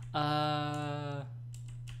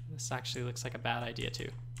 This actually looks like a bad idea too.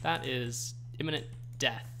 That is imminent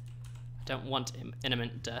death. I don't want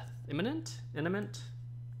imminent death. Imminent? Eminem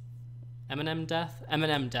death?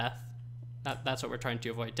 Eminem death. That's what we're trying to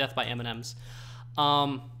avoid. Death by M&Ms.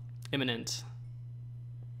 Imminent.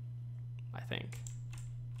 I think.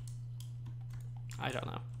 I don't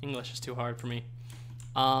know. English is too hard for me.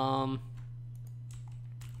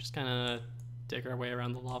 Just kind of dig our way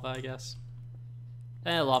around the lava, I guess.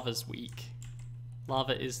 Lava's weak.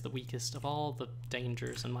 Lava is the weakest of all the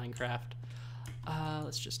dangers in Minecraft.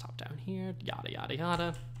 Let's just hop down here. Yada, yada,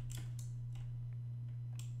 yada.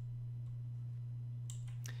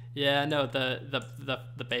 Yeah, no,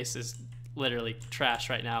 the base is literally trash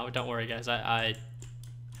right now. Don't worry, guys.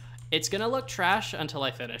 It's gonna look trash until I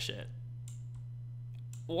finish it.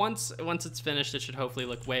 Once it's finished, it should hopefully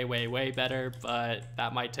look way, way, way better, but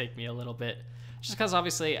that might take me a little bit. Just because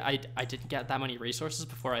obviously I didn't get that many resources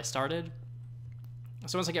before I started.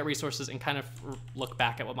 So once I get resources and kind of look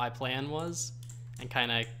back at what my plan was and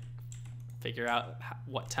kind of figure out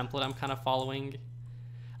what template I'm kind of following.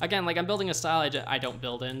 Again, like I'm building a style I don't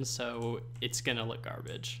build in, so it's gonna look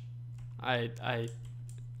garbage. I'm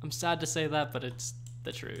sad to say that, but it's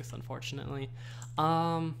the truth, unfortunately.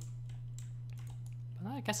 But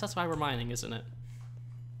I guess that's why we're mining, isn't it?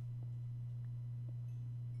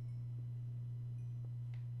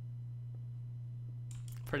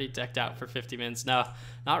 Pretty decked out for 50 minutes. No,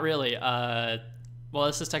 not really. Well,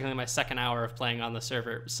 this is technically my second hour of playing on the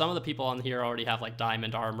server. Some of the people on here already have like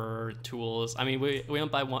diamond armor, tools. I mean, we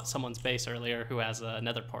went by someone's base earlier who has a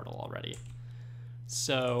nether portal already.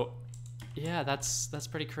 So yeah, that's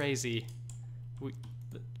pretty crazy.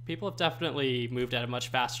 People have definitely moved at a much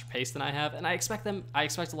faster pace than I have, and I expect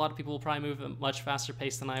a lot of people will probably move at a much faster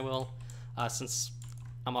pace than I will, since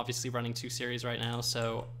I'm obviously running 2 series right now.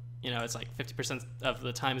 So you know, it's like 50% of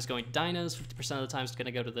the time is going to dinos, 50% of the time is going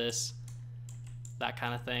to go to this, that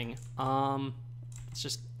kind of thing. We're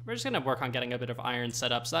just going to work on getting a bit of iron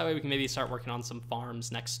set up, so that way we can maybe start working on some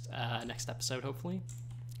farms next episode, hopefully,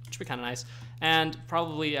 which would be kind of nice. And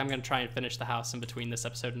probably I'm going to try and finish the house in between this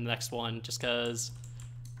episode and the next one, just because,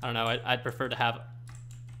 I don't know, I'd prefer to have...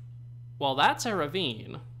 Well, that's a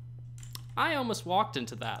ravine. I almost walked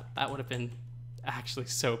into that. That would have been actually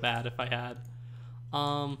so bad if I had.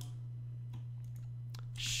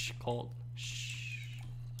 Shh, cold. Shh.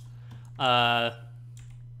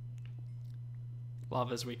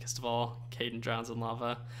 Lava's weakest of all. Caden drowns in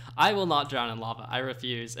lava. I will not drown in lava. I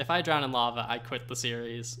refuse. If I drown in lava, I quit the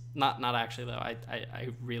series. Not actually though. I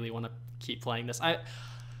really want to keep playing this.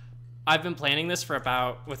 I've been planning this for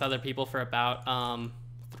about, with other people for about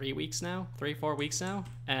 3 weeks now, 4 weeks now,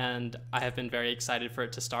 and I have been very excited for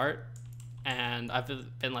it to start. And I've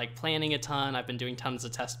been like planning a ton. I've been doing tons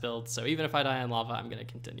of test builds. So even if I die in lava, I'm gonna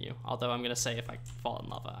continue. Although I'm gonna say if I fall in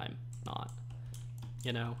lava, I'm not.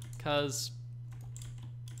 You know, cause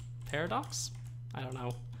paradox? I don't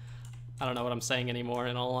know. I don't know what I'm saying anymore,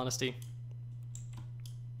 in all honesty.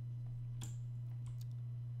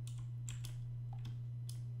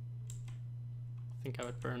 I think I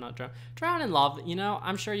would burn, not drown. Drown in lava, you know,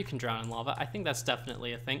 I'm sure you can drown in lava. I think that's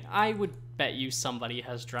definitely a thing. I would bet you somebody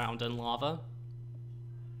has drowned in lava.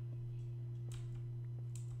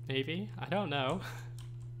 Maybe, I don't know.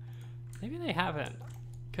 Maybe they haven't.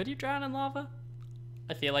 Could you drown in lava?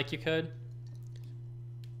 I feel like you could.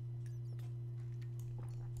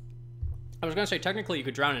 I was gonna say, technically you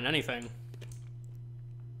could drown in anything.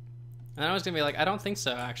 And I was gonna be like, I don't think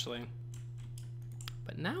so, actually.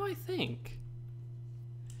 But now I think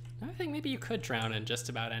maybe you could drown in just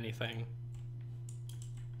about anything.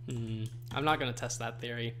 I'm not gonna test that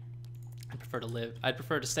theory. I'd prefer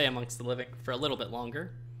to stay amongst the living for a little bit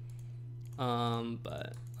longer.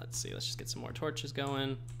 But let's see, let's just get some more torches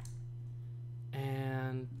going.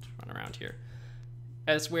 And run around here.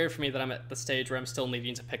 It's weird for me that I'm at the stage where I'm still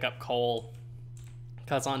needing to pick up coal.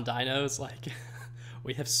 Because on dinos, like,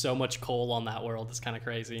 we have so much coal on that world, it's kind of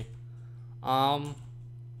crazy.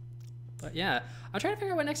 But yeah, I'm trying to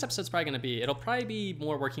figure out what next episode's probably going to be. It'll probably be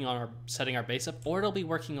more working on setting our base up, or it'll be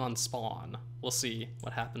working on spawn. We'll see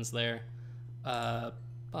what happens there.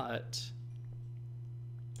 But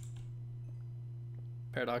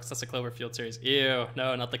Paradox, that's a Cloverfield series. Ew,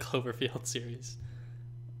 no, not the Cloverfield series.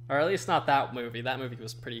 Or at least not that movie. That movie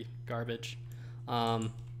was pretty garbage.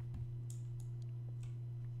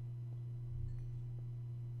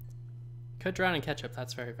 Could drown in ketchup,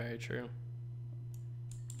 that's very, very true.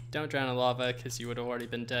 Don't drown in lava, because you would have already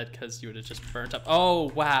been dead, because you would have just burnt up.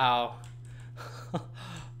 Oh, wow.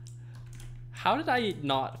 How did I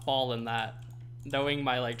not fall in that, knowing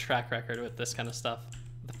my like track record with this kind of stuff?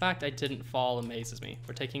 The fact I didn't fall amazes me.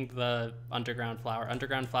 We're taking the underground flower.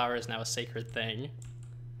 Underground flower is now a sacred thing.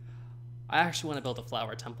 I actually want to build a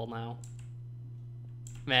flower temple now.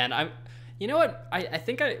 Man, you know what? I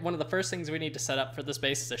think one of the first things we need to set up for this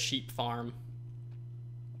base is a sheep farm.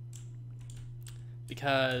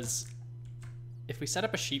 Because if we set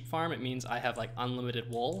up a sheep farm, it means I have like unlimited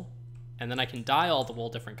wool, and then I can dye all the wool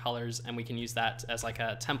different colors, and we can use that as like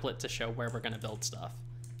a template to show where we're gonna build stuff.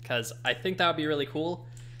 Because I think that would be really cool.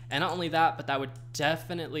 And not only that, but that would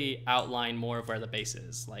definitely outline more of where the base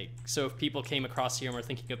is. Like, so if people came across here and were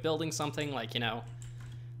thinking of building something, like, you know,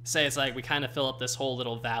 say it's like we kind of fill up this whole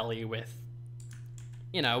little valley with,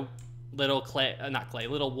 you know, little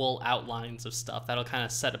little wool outlines of stuff. That'll kind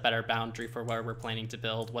of set a better boundary for where we're planning to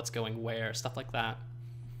build, what's going where, stuff like that.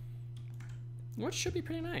 Which should be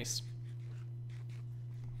pretty nice.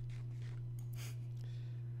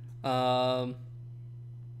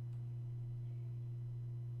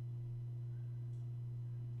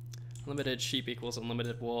 Unlimited sheep equals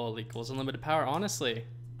unlimited wool equals unlimited power. Honestly,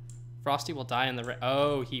 Frosty will die in the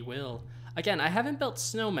oh, he will. Again, I haven't built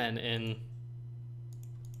snowmen in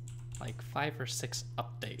like 5 or 6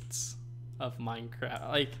 updates of Minecraft.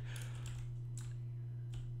 Like,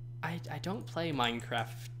 I don't play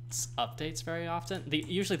Minecraft's updates very often.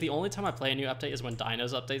 Usually the only time I play a new update is when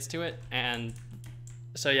Dinos updates to it, and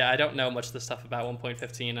so yeah, I don't know much of the stuff about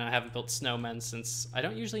 1.15, and I haven't built snowmen since I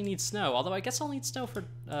don't usually need snow, although I guess I'll need snow for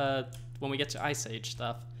when we get to Ice Age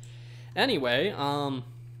stuff. Anyway, if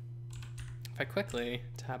I quickly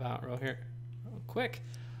tab out real quick,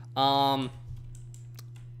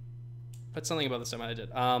 put something about the snowman I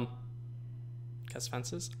did. Cast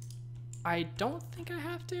fences. I don't think I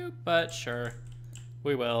have to, but sure,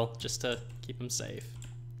 we will, just to keep them safe.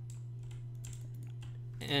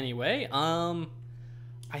 Anyway,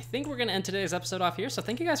 I think we're gonna end today's episode off here. So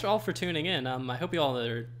thank you guys all for tuning in. I hope you all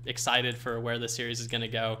are excited for where this series is gonna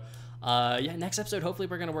go. Yeah, next episode, hopefully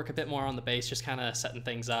we're gonna work a bit more on the base, just kind of setting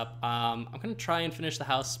things up. I'm gonna try and finish the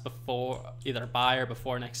house either by or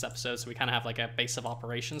before next episode, so we kind of have like a base of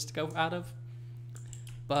operations to go out of.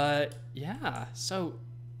 But yeah, so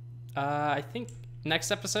I think next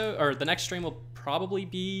episode, or the next stream, will probably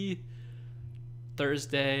be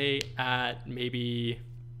Thursday at maybe,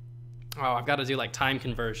 oh, I've got to do like time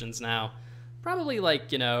conversions now. Probably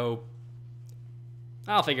like, you know,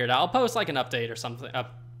 I'll figure it out. I'll post like an update or something,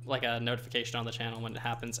 like a notification on the channel when it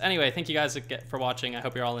happens. Anyway, thank you guys for watching. I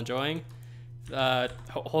hope you're all enjoying.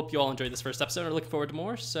 Hope you all enjoyed this first episode. I'm looking forward to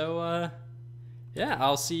more. So yeah,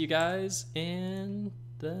 I'll see you guys in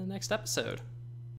the next episode.